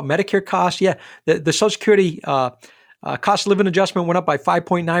talk about Medicare costs. Yeah, the Social Security cost of living adjustment went up by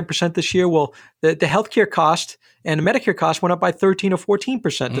 5.9% this year. Well, the healthcare cost and the Medicare cost went up by 13 or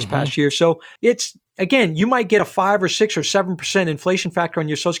 14% this past year. So it's, again, you might get a 5 or 6 or 7% inflation factor on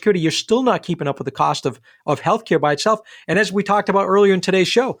your Social Security. You're still not keeping up with the cost of healthcare by itself. And as we talked about earlier in today's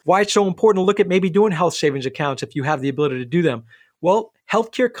show, why it's so important to look at maybe doing health savings accounts if you have the ability to do them. Well,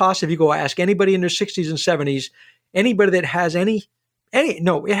 healthcare costs, if you go ask anybody in their 60s and 70s, anybody that has it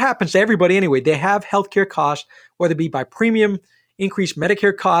happens to everybody anyway. They have healthcare costs, whether it be by premium increased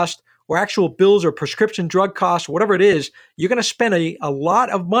Medicare cost or actual bills or prescription drug costs, whatever it is, you're going to spend a lot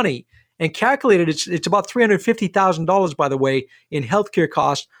of money. And calculated, it's about $350,000, by the way, in healthcare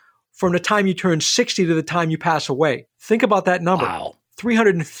costs from the time you turn 60 to the time you pass away. Think about that number. Wow.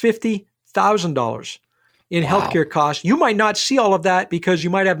 $350,000 in healthcare costs. You might not see all of that because you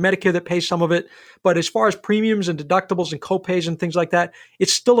might have Medicare that pays some of it. But as far as premiums and deductibles and copays and things like that,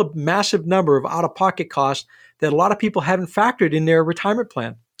 it's still a massive number of out-of-pocket costs that a lot of people haven't factored in their retirement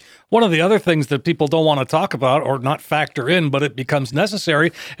plan. One of the other things that people don't want to talk about or not factor in, but it becomes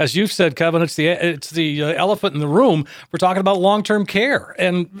necessary, as you've said, Kevin, it's the elephant in the room. We're talking about long-term care.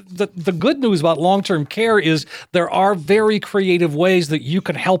 And the good news about long-term care is there are very creative ways that you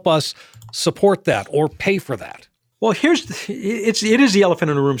can help us support that or pay for that. Well, it is the elephant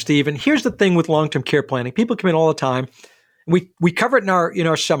in the room, Steve. And here's the thing with long-term care planning. People come in all the time. We cover it in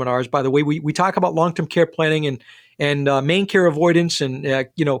our seminars, by the way. We talk about long-term care planning and main care avoidance and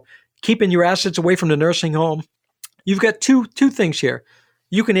keeping your assets away from the nursing home. You've got two things here.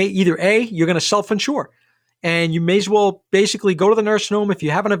 You can you're going to self-insure, and you may as well basically go to the nursing home if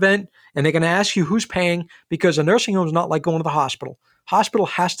you have an event, and they're going to ask you who's paying, because a nursing home is not like going to the hospital. Hospital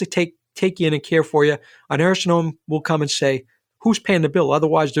has to take you in and care for you. A nursing home will come and say, who's paying the bill?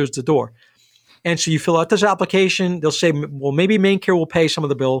 Otherwise, there's the door. And so you fill out this application. They'll say, well, maybe main care will pay some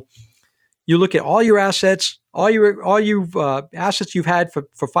of the bill. You look at all your assets, all your assets you've had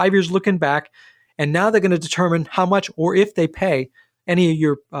for 5 years looking back, and now they're going to determine how much or if they pay any of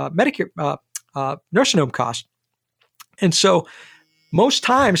your Medicare nursing home costs. And so most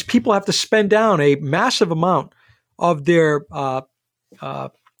times people have to spend down a massive amount of their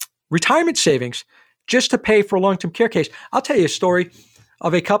retirement savings just to pay for a long-term care case. I'll tell you a story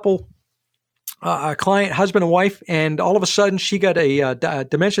of a couple, a client, husband and wife, and all of a sudden she got a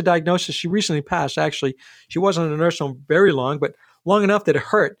dementia diagnosis. She recently passed, actually. She wasn't in a nursing home very long, but long enough that it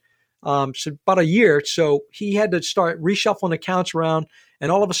hurt. So about a year. So he had to start reshuffling accounts around,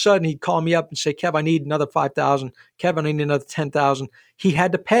 and all of a sudden he'd call me up and say, Kev, I need another $5,000. Kev, I need another $10,000. He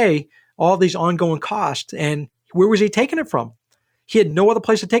had to pay all these ongoing costs. And where was he taking it from? He had no other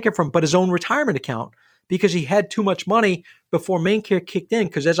place to take it from but his own retirement account, because he had too much money before Maine Care kicked in.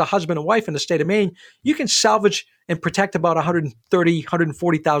 Because as a husband and wife in the state of Maine, you can salvage and protect about $130,000,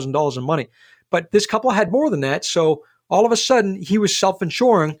 $140,000 in money. But this couple had more than that. So all of a sudden he was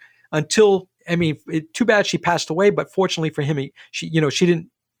self-insuring until, too bad she passed away. But fortunately for him, she didn't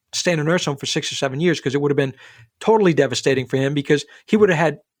stay in a nursing home for 6 or 7 years, because it would have been totally devastating for him, because he would have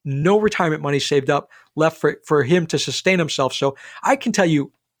had no retirement money saved up left for him to sustain himself. So I can tell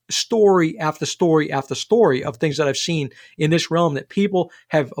you story after story after story of things that I've seen in this realm that people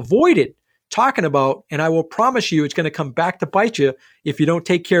have avoided talking about. And I will promise you it's going to come back to bite you if you don't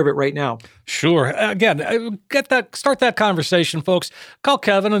take care of it right now. Sure. Again, start that conversation, folks. Call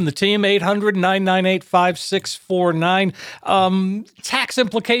Kevin and the team, 800-998-5649. Tax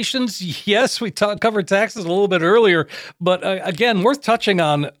implications. Yes, we covered taxes a little bit earlier, but again, worth touching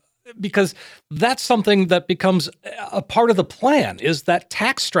on, because that's something that becomes a part of the plan, is that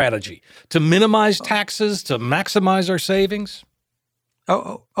tax strategy to minimize taxes, to maximize our savings.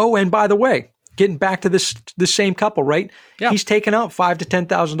 Oh, and by the way, getting back to this same couple, right? Yeah. He's taken out $5,000 to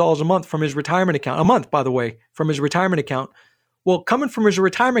 $10,000 a month from his retirement account. A month, by the way, from his retirement account. Well, coming from his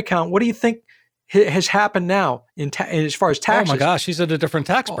retirement account, what do you think has happened now as far as taxes? Oh my gosh, he's at a different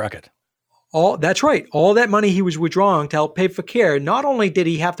tax bracket. That's right. All that money he was withdrawing to help pay for care. Not only did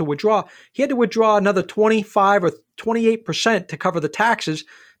he have to withdraw, he had to withdraw another 25 or 28% to cover the taxes,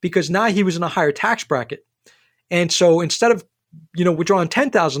 because now he was in a higher tax bracket. And so instead of withdrawing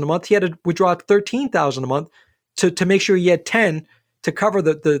 $10,000 a month, he had to withdraw $13,000 a month to make sure he had $10,000 to cover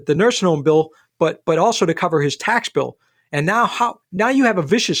the nursing home bill, but also to cover his tax bill. And now you have a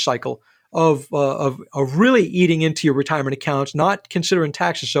vicious cycle of really eating into your retirement accounts, not considering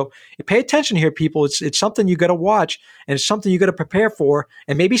taxes. So pay attention here, people. It's something you got to watch, and it's something you got to prepare for,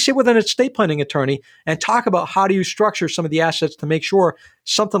 and maybe sit with an estate planning attorney and talk about how do you structure some of the assets to make sure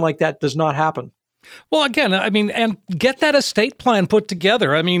something like that does not happen. Well, again, and get that estate plan put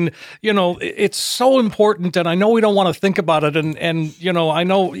together. It's so important, and I know we don't want to think about it. And I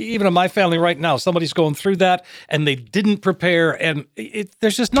know even in my family right now, somebody's going through that and they didn't prepare, and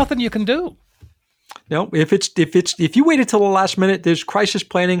there's just nothing you can do. No, if you waited till the last minute, there's crisis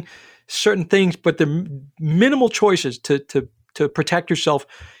planning, certain things, but the minimal choices to protect yourself.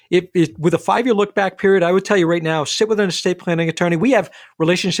 With a 5-year look back period, I would tell you right now, sit with an estate planning attorney. We have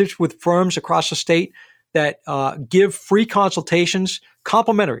relationships with firms across the state that give free consultations,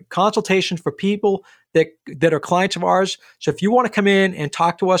 complimentary consultations for people that are clients of ours. So if you want to come in and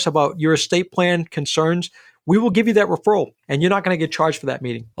talk to us about your estate plan concerns, we will give you that referral, and you're not going to get charged for that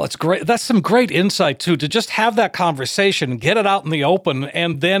meeting. Well, it's great. That's some great insight, too, to just have that conversation, get it out in the open,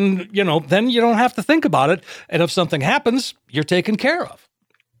 and then you don't have to think about it. And if something happens, you're taken care of.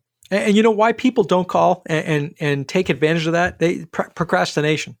 And you know why people don't call and take advantage of that?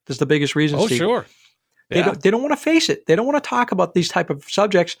 Procrastination is the biggest reason, Oh, Steve. sure. Yeah. They don't want to face it. They don't want to talk about these type of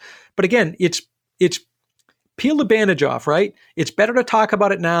subjects. But again, it's peel the bandage off, right? It's better to talk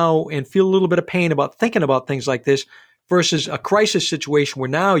about it now and feel a little bit of pain about thinking about things like this versus a crisis situation where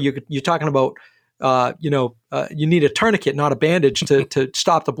now you're talking about, you need a tourniquet, not a bandage to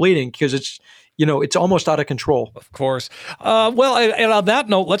stop the bleeding because it's almost out of control. Of course. And on that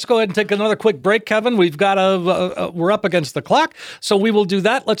note, let's go ahead and take another quick break, Kevin. We've got we're up against the clock, so we will do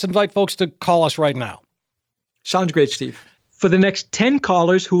that. Let's invite folks to call us right now. Sounds great, Steve. For the next 10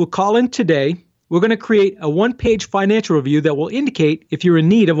 callers who will call in today, we're going to create a one-page financial review that will indicate if you're in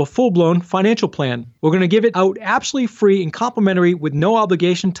need of a full-blown financial plan. We're going to give it out absolutely free and complimentary with no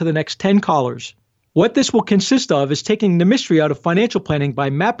obligation to the next 10 callers. What this will consist of is taking the mystery out of financial planning by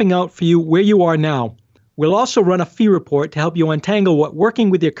mapping out for you where you are now. We'll also run a fee report to help you untangle what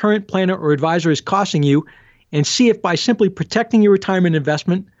working with your current planner or advisor is costing you and see if by simply protecting your retirement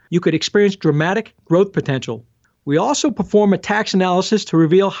investment, you could experience dramatic growth potential. We also perform a tax analysis to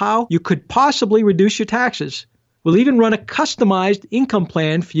reveal how you could possibly reduce your taxes. We'll even run a customized income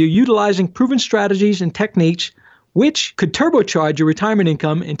plan for you utilizing proven strategies and techniques which could turbocharge your retirement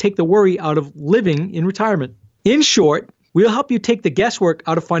income and take the worry out of living in retirement. In short, we'll help you take the guesswork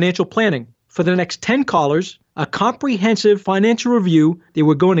out of financial planning. For the next 10 callers, a comprehensive financial review that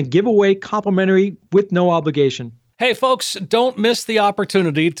we're going to give away complimentary with no obligation. Hey, folks, don't miss the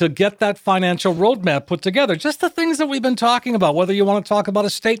opportunity to get that financial roadmap put together. Just the things that we've been talking about, whether you want to talk about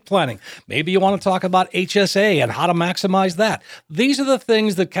estate planning, maybe you want to talk about HSA and how to maximize that. These are the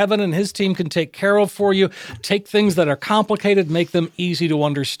things that Kevin and his team can take care of for you. Take things that are complicated, make them easy to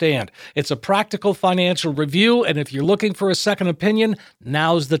understand. It's a practical financial review, and if you're looking for a second opinion,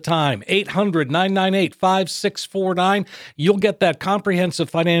 now's the time. 800-998-5649. You'll get that comprehensive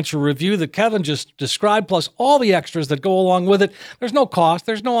financial review that Kevin just described, plus all the extras that go along with it. There's no cost.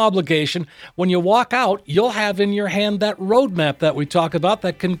 There's no obligation. When you walk out, you'll have in your hand that roadmap that we talk about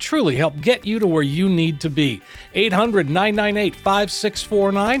that can truly help get you to where you need to be.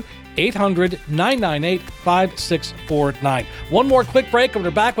 800-998-5649. 800-998-5649. One more quick break, and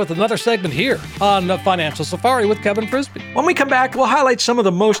we're back with another segment here on Financial Safari with Kevin Frisby. When we come back, we'll highlight some of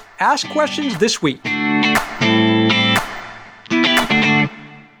the most asked questions this week.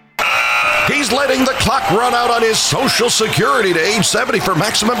 He's letting the clock run out on his Social Security to age 70 for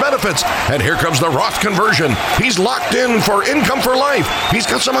maximum benefits. And here comes the Roth conversion. He's locked in for income for life. He's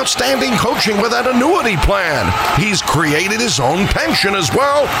got some outstanding coaching with that annuity plan. He's created his own pension as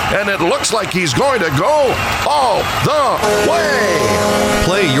well, and it looks like he's going to go all the way.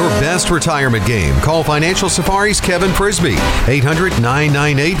 Play your best retirement game. Call Financial Safari's Kevin Frisby.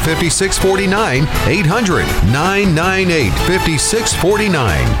 800-998-5649.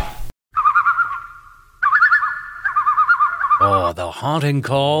 800-998-5649. Oh, the haunting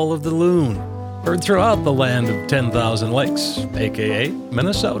call of the loon, heard throughout the land of 10,000 lakes, a.k.a.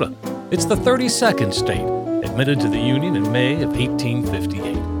 Minnesota. It's the 32nd state, admitted to the Union in May of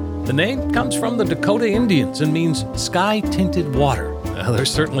 1858. The name comes from the Dakota Indians and means sky-tinted water. Well,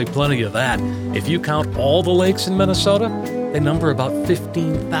 there's certainly plenty of that. If you count all the lakes in Minnesota, they number about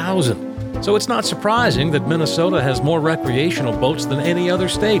 15,000. So it's not surprising that Minnesota has more recreational boats than any other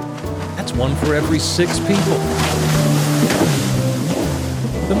state. That's one for every 6 people.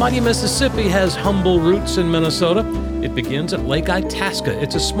 The mighty Mississippi has humble roots in Minnesota. It begins at Lake Itasca.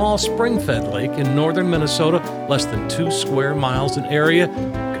 It's a small spring-fed lake in northern Minnesota, less than 2 square miles in area. You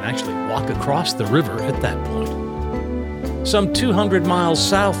can actually walk across the river at that point. Some 200 miles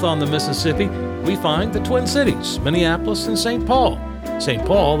south on the Mississippi, we find the Twin Cities, Minneapolis and St. Paul. St.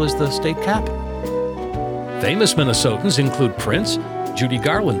 Paul is the state capital. Famous Minnesotans include Prince, Judy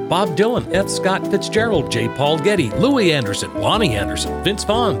Garland, Bob Dylan, F. Scott Fitzgerald, J. Paul Getty, Louis Anderson, Lonnie Anderson, Vince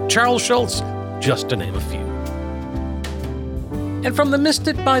Vaughn, Charles Schultz, just to name a few. And from the Missed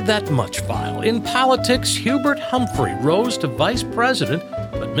It by That Much file, in politics, Hubert Humphrey rose to vice president,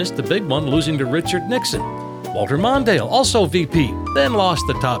 but missed the big one, losing to Richard Nixon. Walter Mondale, also VP, then lost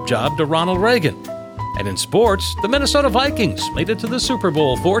the top job to Ronald Reagan. And in sports, the Minnesota Vikings made it to the Super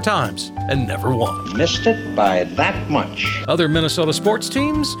Bowl 4 times and never won. Missed it by that much. Other Minnesota sports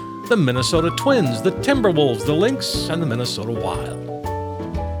teams, the Minnesota Twins, the Timberwolves, the Lynx, and the Minnesota Wild.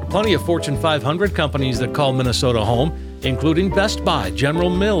 Plenty of Fortune 500 companies that call Minnesota home, including Best Buy, General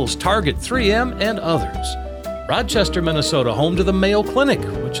Mills, Target, 3M, and others. Rochester, Minnesota, home to the Mayo Clinic,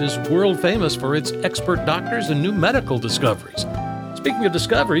 which is world famous for its expert doctors and new medical discoveries. Speaking of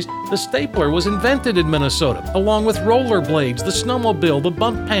discoveries, the stapler was invented in Minnesota, along with rollerblades, the snowmobile, the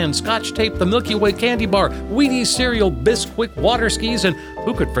bump pan, Scotch tape, the Milky Way candy bar, Wheaties cereal, Bisquick water skis, and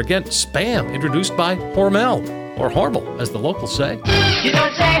who could forget Spam, introduced by Hormel, or Hormel, as the locals say. You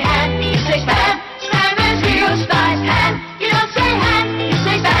don't say hand, you say Spam. Spam is real spice. Hand, you don't say hand, you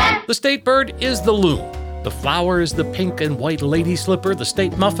say Spam. The state bird is the loon. The flower is the pink and white lady slipper. The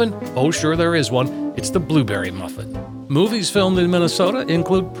state muffin? Oh, sure there is one. It's the blueberry muffin. Movies filmed in Minnesota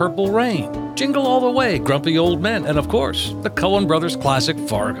include Purple Rain, Jingle All the Way, Grumpy Old Men, and of course, the Coen brothers' classic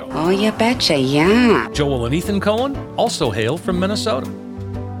Fargo. Oh, you betcha, yeah. Joel and Ethan Coen also hail from Minnesota.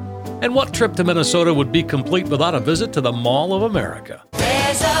 And what trip to Minnesota would be complete without a visit to the Mall of America?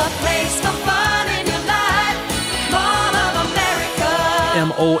 There's a place for fun in your life, Mall of America.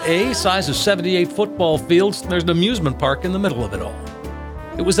 MOA, size of 78 football fields. There's an amusement park in the middle of it all.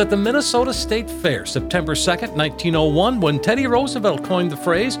 It was at the Minnesota State Fair, September 2nd, 1901, when Teddy Roosevelt coined the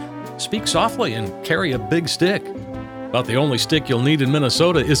phrase, "Speak softly and carry a big stick." About the only stick you'll need in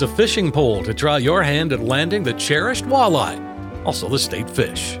Minnesota is a fishing pole to try your hand at landing the cherished walleye, also the state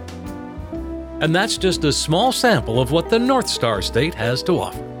fish. And that's just a small sample of what the North Star State has to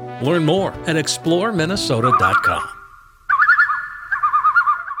offer. Learn more at exploreminnesota.com.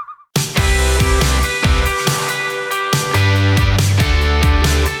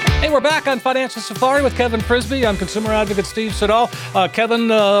 We're back on Financial Safari with Kevin Frisby. I'm consumer advocate Steve Siddall.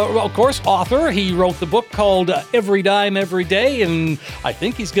 Kevin, of course, author. He wrote the book called Every Dime, Every Day, and I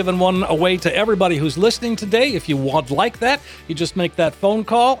think he's given one away to everybody who's listening today. If you want like that, you just make that phone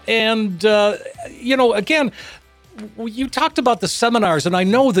call. And, again, you talked about the seminars, and I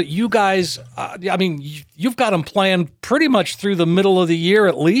know that you guys, you've got them planned pretty much through the middle of the year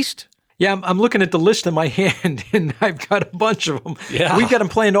at least. Yeah, I'm looking at the list in my hand, and I've got a bunch of them. Yeah. We've got them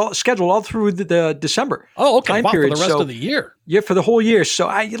scheduled all through the December time period. For the rest of the year. Yeah, for the whole year. So,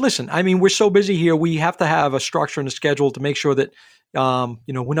 we're so busy here. We have to have a structure and a schedule to make sure that,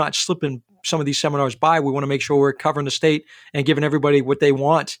 we're not slipping some of these seminars by. We want to make sure we're covering the state and giving everybody what they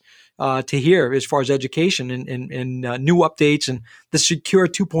want to hear as far as education and new updates and the Secure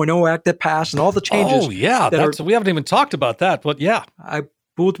 2.0 Act that passed and all the changes. Oh, yeah. We haven't even talked about that, but yeah.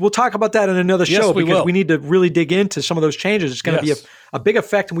 We'll talk about that in another show because we need to really dig into some of those changes. It's going to be a big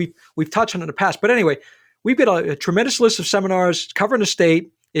effect, and we've touched on it in the past. But anyway, we've got a tremendous list of seminars covering the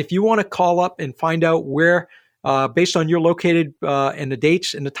state. If you want to call up and find out where, based on your located and the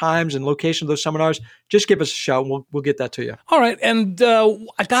dates and the times and location of those seminars, just give us a shout, and we'll get that to you. All right, and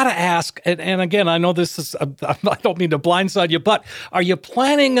I got to ask, and again, I know this is, I don't mean to blindside you, but are you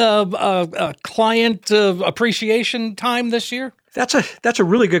planning a client appreciation time this year? That's a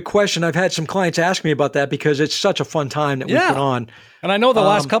really good question. I've had some clients ask me about that because it's such a fun time that we put on. And I know the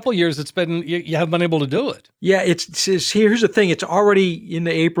last couple of years it's been you haven't been able to do it. Yeah, it's here's the thing. It's already in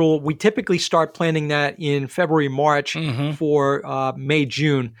April. We typically start planning that in February, March for May,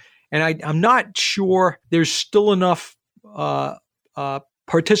 June. And I'm not sure there's still enough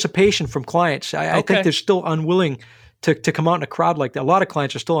participation from clients. I think they're still unwilling to come out in a crowd like that. A lot of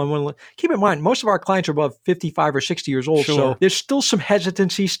clients are still unwilling. Keep in mind, most of our clients are above 55 or 60 years old. Sure. So there's still some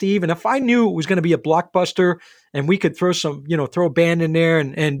hesitancy, Steve. And if I knew it was going to be a blockbuster and we could throw a band in there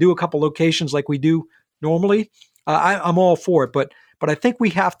and do a couple locations like we do normally, I'm all for it. But I think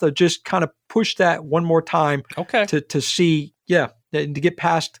we have to just kind of push that one more time to see, to get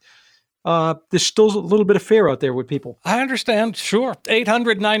past. There's still a little bit of fear out there with people. I understand. Sure.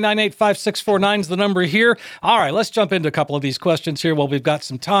 800-998-5649 is the number here. All right, let's jump into a couple of these questions here while we've got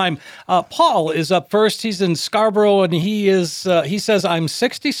some time. Paul is up first. He's in Scarborough, and he says, I'm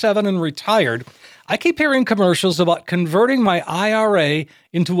 67 and retired. I keep hearing commercials about converting my IRA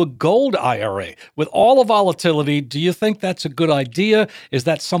into a gold IRA. With all the volatility, do you think that's a good idea? Is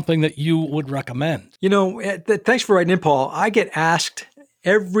that something that you would recommend? Thanks for writing in, Paul. I get asked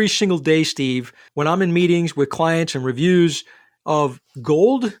every single day, Steve, when I'm in meetings with clients and reviews of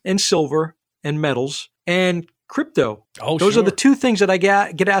gold and silver and metals and crypto. Those are the two things that I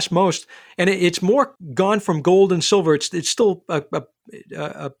get asked most. And it's more gone from gold and silver. It's still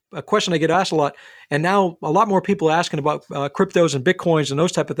a question I get asked a lot. And now a lot more people are asking about cryptos and Bitcoins and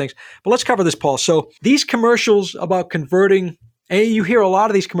those type of things. But let's cover this, Paul. So these commercials about converting, and you hear a lot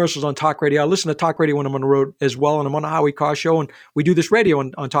of these commercials on talk radio. I listen to talk radio when I'm on the road as well, and I'm on the Howie Carr Show, and we do this radio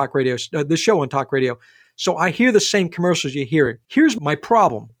on talk radio, this show on talk radio. So I hear the same commercials you're hearing. Here's my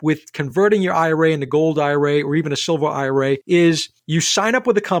problem with converting your IRA into gold IRA or even a silver IRA is you sign up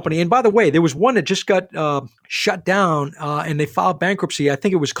with a company. And by the way, there was one that just got shut down and they filed bankruptcy. I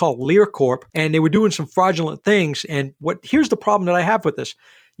think it was called Lear Corp. And they were doing some fraudulent things. And here's the problem that I have with this.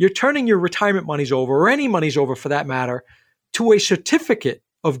 You're turning your retirement monies over, or any monies over for that matter, to a certificate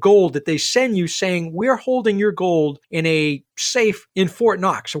of gold that they send you saying, we're holding your gold in a safe in Fort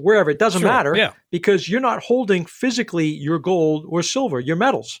Knox or wherever. It doesn't matter because you're not holding physically your gold or silver, your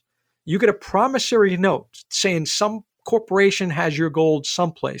metals. You get a promissory note saying some corporation has your gold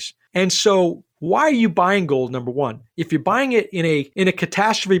someplace. And so why are you buying gold, number one? If you're buying it in a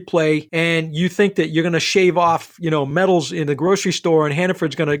catastrophe play and you think that you're going to shave off, metals in the grocery store and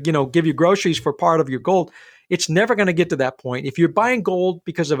Hannaford's going to, give you groceries for part of your gold, it's never going to get to that point. If you're buying gold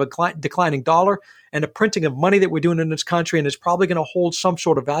because of a declining dollar and the printing of money that we're doing in this country, and it's probably going to hold some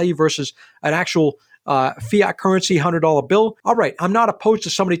sort of value versus an actual fiat currency $100 bill, all right, I'm not opposed to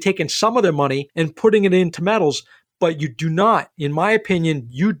somebody taking some of their money and putting it into metals, but you do not, in my opinion,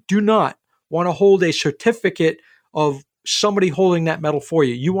 you do not want to hold a certificate of somebody holding that metal for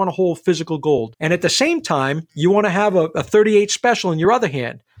you. You want to hold physical gold. And at the same time, you want to have a 38 special in your other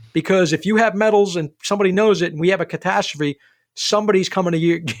hand. Because if you have metals and somebody knows it and we have a catastrophe, somebody's coming to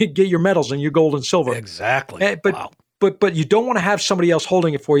you, get your metals and your gold and silver. Exactly. But you don't want to have somebody else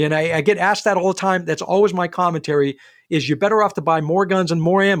holding it for you. And I get asked that all the time. That's always my commentary is you're better off to buy more guns and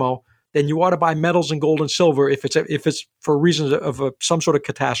more ammo than you ought to buy metals and gold and silver if it's for reasons of some sort of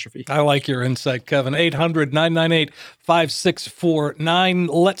catastrophe. I like your insight, Kevin. 800-998-5649.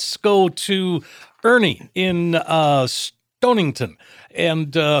 Let's go to Ernie in Stonington.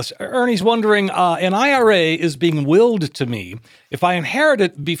 And Ernie's wondering, an IRA is being willed to me. If I inherit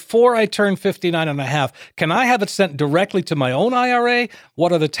it before I turn 59 and a half, can I have it sent directly to my own IRA?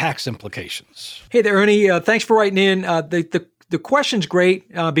 What are the tax implications? Hey there, Ernie. Thanks for writing in. The question's great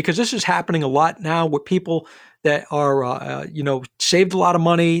because this is happening a lot now with people that are, saved a lot of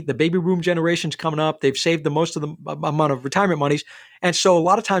money. The baby boom generation's coming up. They've saved the most of the amount of retirement monies. And so a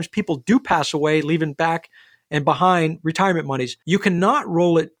lot of times people do pass away, leaving back and behind retirement monies. You cannot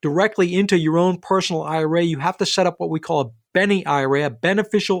roll it directly into your own personal IRA. You have to set up what we call a Benny IRA, a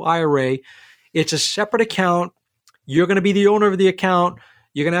beneficial IRA. It's a separate account. You're going to be the owner of the account.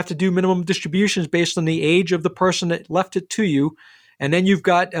 You're going to have to do minimum distributions based on the age of the person that left it to you. And then you've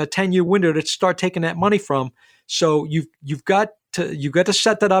got a 10-year window to start taking that money from. So you've got to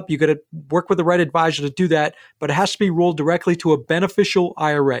set that up. You've got to work with the right advisor to do that, but it has to be rolled directly to a beneficial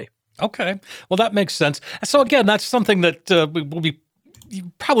IRA. Okay. Well, that makes sense. So again, that's something that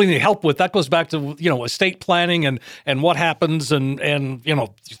you probably need help with. That goes back to, estate planning and what happens and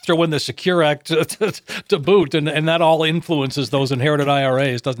throw in the Secure Act to boot. And that all influences those inherited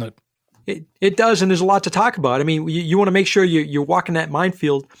IRAs, doesn't it? It does. And there's a lot to talk about. I mean, you want to make sure you're walking that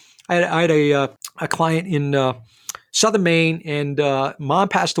minefield. I had a client in Southern Maine and mom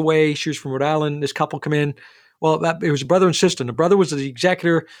passed away. She was from Rhode Island. This couple come in. Well, it was a brother and sister. And the brother was the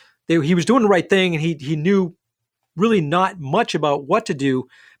executor. He was doing the right thing, and he knew really not much about what to do,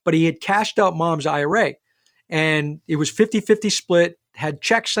 but he had cashed out mom's IRA. And it was 50-50 split, had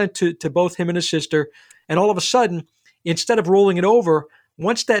checks sent to both him and his sister. And all of a sudden, instead of rolling it over,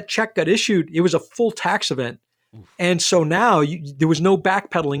 once that check got issued, it was a full tax event. And so now there was no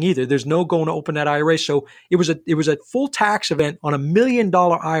backpedaling either. There's no going to open that IRA. So it was a full tax event on $1 million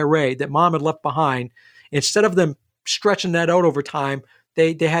IRA that mom had left behind. Instead of them stretching that out over time,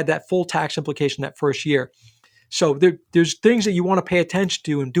 they had that full tax implication that first year. So there's things that you want to pay attention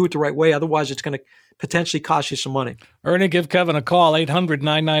to and do it the right way. Otherwise, it's going to potentially cost you some money. Ernie, give Kevin a call,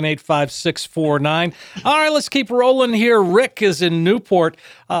 800-998-5649. All right, let's keep rolling here. Rick is in Newport.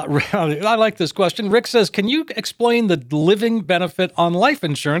 I like this question. Rick says, can you explain the living benefit on life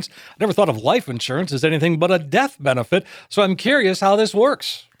insurance? I never thought of life insurance as anything but a death benefit, so I'm curious how this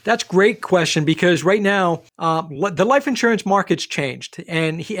works. That's a great question because right now, the life insurance market's changed.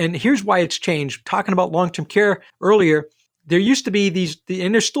 And here's why it's changed. Talking about long-term care earlier, there used to be these,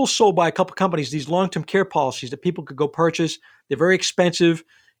 and they're still sold by a couple companies, these long-term care policies that people could go purchase. They're very expensive.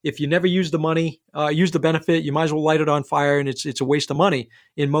 If you never use the money, use the benefit, you might as well light it on fire, and it's a waste of money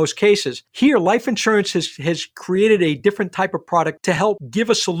in most cases. Here, life insurance has created a different type of product to help give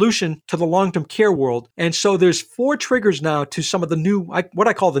a solution to the long-term care world. And so there's 4 triggers now to some of the new, what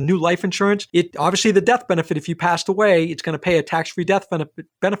I call the new life insurance. It obviously the death benefit, if you passed away, it's going to pay a tax-free death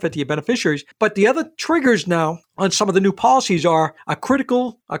benefit to your beneficiaries. But the other triggers now on some of the new policies are a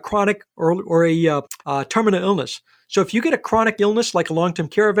critical, a chronic, or a terminal illness. So if you get a chronic illness like a long-term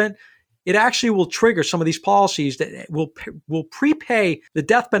care event, it actually will trigger some of these policies that will prepay the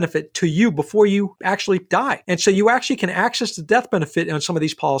death benefit to you before you actually die. And so you actually can access the death benefit on some of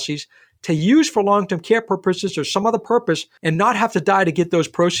these policies to use for long-term care purposes or some other purpose and not have to die to get those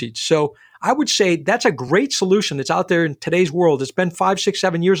proceeds. So I would say that's a great solution that's out there in today's world. It's been 5, 6,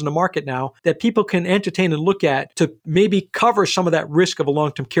 7 years in the market now that people can entertain and look at to maybe cover some of that risk of a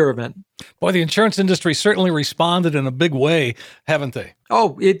long-term care event. Boy, the insurance industry certainly responded in a big way, haven't they?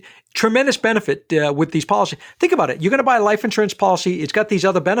 Oh, tremendous benefit with these policies. Think about it. You're going to buy a life insurance policy. It's got these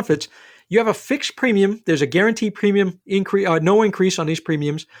other benefits. You have a fixed premium. There's a guaranteed premium increase, no increase on these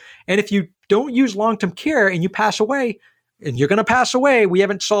premiums. And if you don't use long-term care and you pass away, and you're going to pass away, we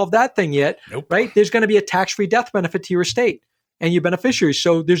haven't solved that thing yet, right? There's going to be a tax-free death benefit to your estate and your beneficiaries.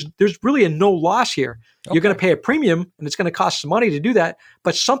 So there's really a no loss here. Okay. You're going to pay a premium, and it's going to cost some money to do that,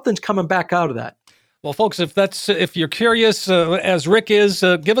 but something's coming back out of that. Well, folks, if you're curious, as Rick is,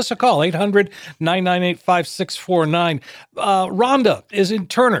 give us a call, 800-998-5649. Rhonda is in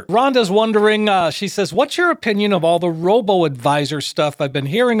Turner. Rhonda's wondering, she says, what's your opinion of all the robo-advisor stuff I've been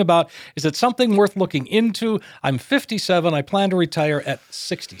hearing about? Is it something worth looking into? I'm 57. I plan to retire at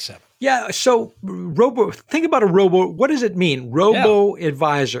 67. Yeah, so think about a robo. What does it mean?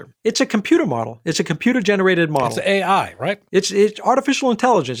 Robo-advisor. It's a computer model. It's a computer-generated model. It's AI, right? It's artificial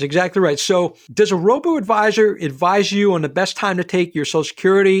intelligence, exactly right. So does a robo-advisor advise you on the best time to take your Social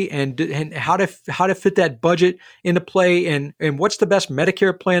Security and how to fit that budget into play and what's the best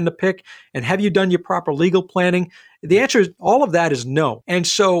Medicare plan to pick? And have you done your proper legal planning? The answer is all of that is no. And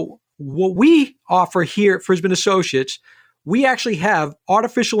so what we offer here at Frisbin Associates, we actually have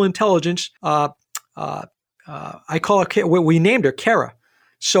artificial intelligence. I call it, we named her Kara.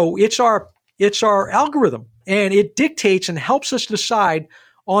 So it's our algorithm, and it dictates and helps us decide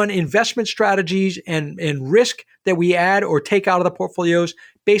on investment strategies and risk that we add or take out of the portfolios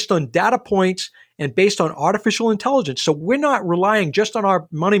based on data points and based on artificial intelligence. So we're not relying just on our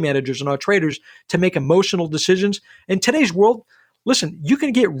money managers and our traders to make emotional decisions. In today's world, listen, you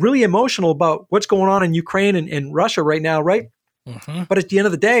can get really emotional about what's going on in Ukraine and Russia right now, right? Mm-hmm. But at the end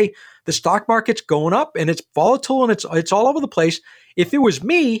of the day, the stock market's going up and it's volatile and it's all over the place. If it was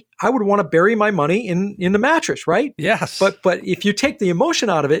me, I would want to bury my money in the mattress, right? Yes. But if you take the emotion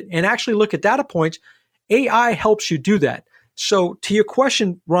out of it and actually look at data points, AI helps you do that. So to your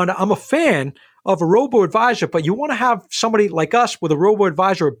question, Rhonda, I'm a fan of a robo-advisor, but you want to have somebody like us with a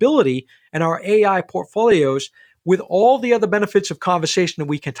robo-advisor ability and our AI portfolios with all the other benefits of conversation that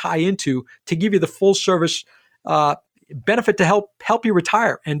we can tie into to give you the full service benefit to help you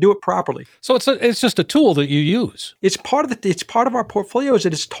retire and do it properly. So it's just a tool that you use. It's part of our portfolios.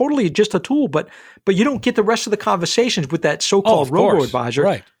 It is totally just a tool, but you don't get the rest of the conversations with that so-called robo-advisor.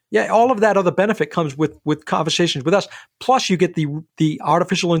 Right. Yeah, all of that other benefit comes with conversations with us. Plus, you get the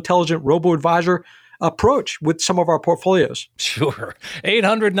artificial intelligent robo-advisor approach with some of our portfolios. Sure.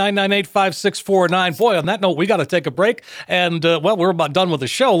 800-998-5649. Boy, on that note, we got to take a break. And, we're about done with the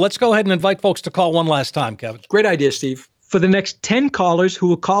show. Let's go ahead and invite folks to call one last time, Kevin. Great idea, Steve. For the next 10 callers who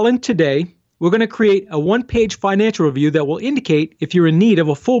will call in today, we're going to create a one-page financial review that will indicate if you're in need of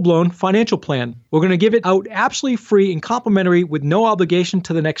a full-blown financial plan. We're going to give it out absolutely free and complimentary with no obligation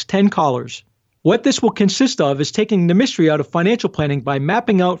to the next 10 callers. What this will consist of is taking the mystery out of financial planning by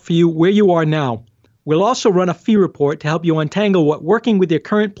mapping out for you where you are now. We'll also run a fee report to help you untangle what working with your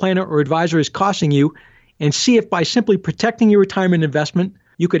current planner or advisor is costing you and see if by simply protecting your retirement investment,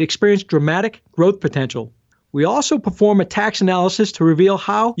 you could experience dramatic growth potential. We also perform a tax analysis to reveal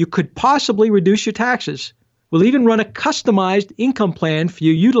how you could possibly reduce your taxes. We'll even run a customized income plan for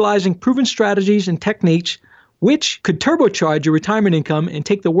you utilizing proven strategies and techniques which could turbocharge your retirement income and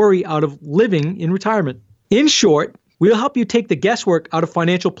take the worry out of living in retirement. In short, we'll help you take the guesswork out of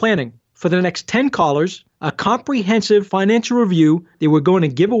financial planning. For the next 10 callers, a comprehensive financial review that we're going to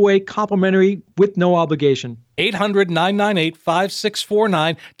give away complimentary with no obligation.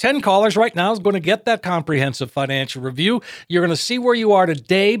 800-998-5649. 10 callers right now is going to get that comprehensive financial review. You're going to see where you are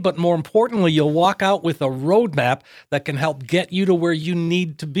today, but more importantly, you'll walk out with a roadmap that can help get you to where you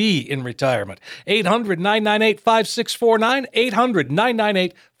need to be in retirement.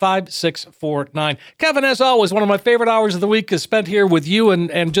 800-998-5649. 800-998-5649. Kevin, as always, one of my favorite hours of the week is spent here with you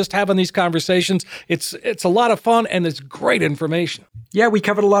and just having these conversations. It's a lot of fun and it's great information. Yeah, we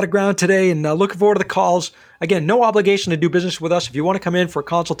covered a lot of ground today and looking forward to the calls. Again, no obligation to do business with us. If you want to come in for a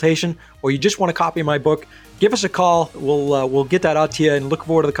consultation or you just want a copy of my book, give us a call. We'll get that out to you and look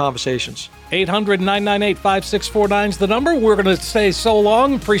forward to the conversations. 800-998-5649 is the number. We're going to say so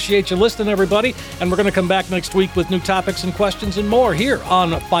long. Appreciate you listening, everybody. And we're going to come back next week with new topics and questions and more here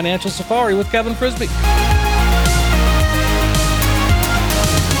on Financial Safari with Kevin Frisby.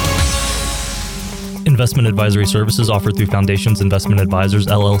 Investment advisory services offered through Foundations Investment Advisors,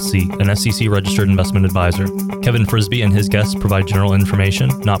 LLC, an SEC-registered investment advisor. Kevin Frisby and his guests provide general information,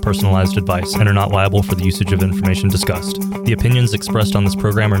 not personalized advice, and are not liable for the usage of information discussed. The opinions expressed on this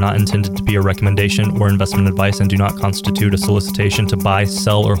program are not intended to be a recommendation or investment advice and do not constitute a solicitation to buy,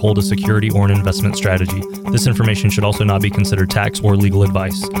 sell, or hold a security or an investment strategy. This information should also not be considered tax or legal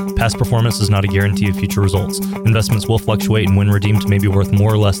advice. Past performance is not a guarantee of future results. Investments will fluctuate and when redeemed may be worth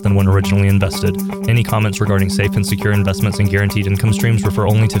more or less than when originally invested. Any comments regarding safe and secure investments and guaranteed income streams refer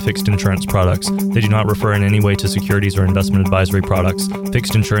only to fixed insurance products. They do not refer in any way to securities or investment advisory products.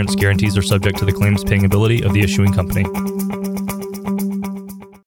 Fixed insurance guarantees are subject to the claims paying ability of the issuing company.